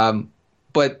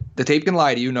 But the tape can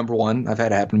lie to you, number one. I've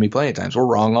had it happen to me plenty of times. We're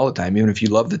wrong all the time, even if you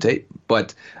love the tape.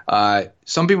 But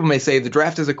some people may say the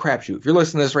draft is a crapshoot. If you're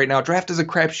listening to this right now, draft is a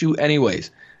crapshoot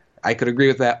anyways. I could agree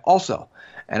with that also.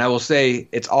 And I will say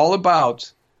it's all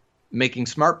about making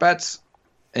smart bets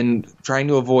and trying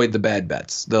to avoid the bad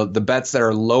bets, the bets that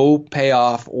are low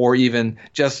payoff or even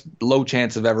just low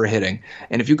chance of ever hitting.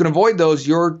 And if you can avoid those,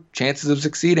 your chances of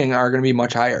succeeding are going to be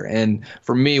much higher. And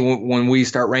for me, when we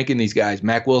start ranking these guys,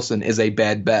 Mack Wilson is a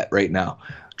bad bet right now.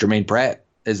 Jermaine Pratt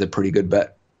is a pretty good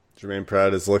bet. Jermaine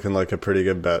Pratt is looking like a pretty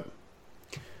good bet.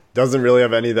 Doesn't really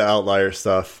have any of the outlier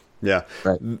stuff. Yeah.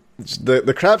 Right.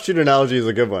 The crapshoot analogy is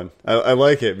a good one. I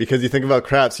like it because you think about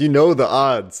craps, you know the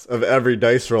odds of every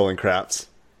dice roll in craps.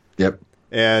 Yep.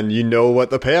 And you know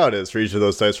what the payout is for each of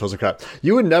those dice rolls and craps.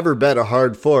 You would never bet a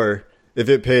hard 4 if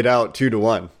it paid out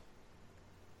 2-1.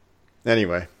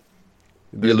 Anyway.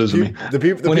 You're losing me.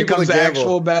 When it comes to gamble,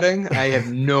 actual betting, I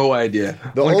have no idea.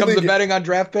 When it comes to betting on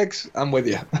draft picks, I'm with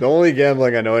you. The only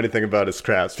gambling I know anything about is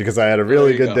craps because I had a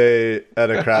really good day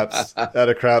at a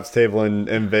craps table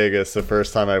in Vegas the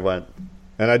first time I went.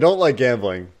 And I don't like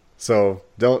gambling, so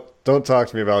don't talk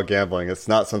to me about gambling. It's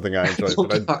not something I enjoy.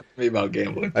 Don't talk to me about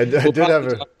gambling. I did have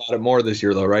talk about it more this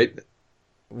year, though, right?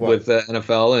 With the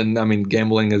NFL, and I mean,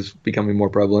 gambling is becoming more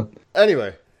prevalent.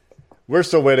 Anyway, we're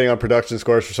still waiting on production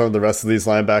scores for some of the rest of these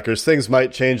linebackers. Things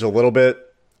might change a little bit.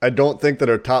 I don't think that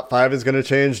our top 5 is going to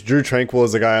change. Drew Tranquill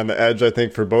is a guy on the edge, I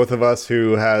think, for both of us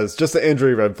who has just the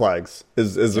injury red flags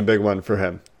is a big one for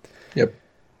him. Yep.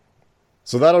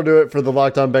 So that'll do it for the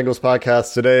Locked On Bengals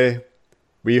podcast today.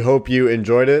 We hope you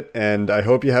enjoyed it, and I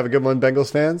hope you have a good one,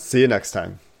 Bengals fans. See you next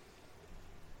time.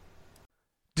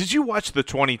 Did you watch the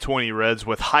 2020 Reds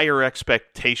with higher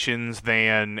expectations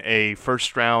than a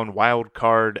first-round wild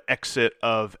card exit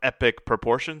of epic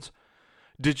proportions?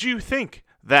 Did you think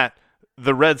that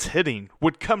the Reds hitting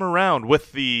would come around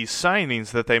with the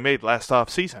signings that they made last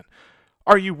offseason?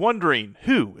 Are you wondering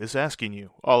who is asking you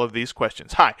all of these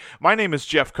questions? Hi, my name is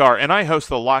Jeff Carr, and I host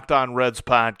the Locked On Reds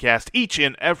podcast each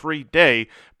and every day,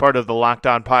 part of the Locked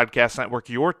On Podcast Network,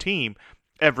 your team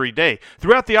every day.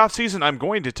 Throughout the offseason, I'm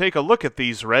going to take a look at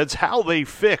these Reds, how they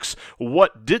fix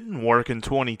what didn't work in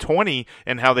 2020,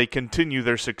 and how they continue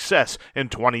their success in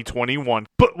 2021.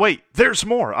 But wait, there's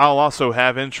more. I'll also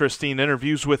have interesting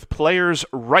interviews with players,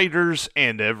 writers,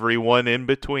 and everyone in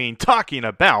between talking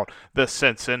about the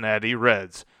Cincinnati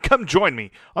Reds. Come join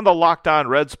me on the Locked On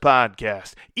Reds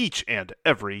podcast each and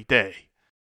every day.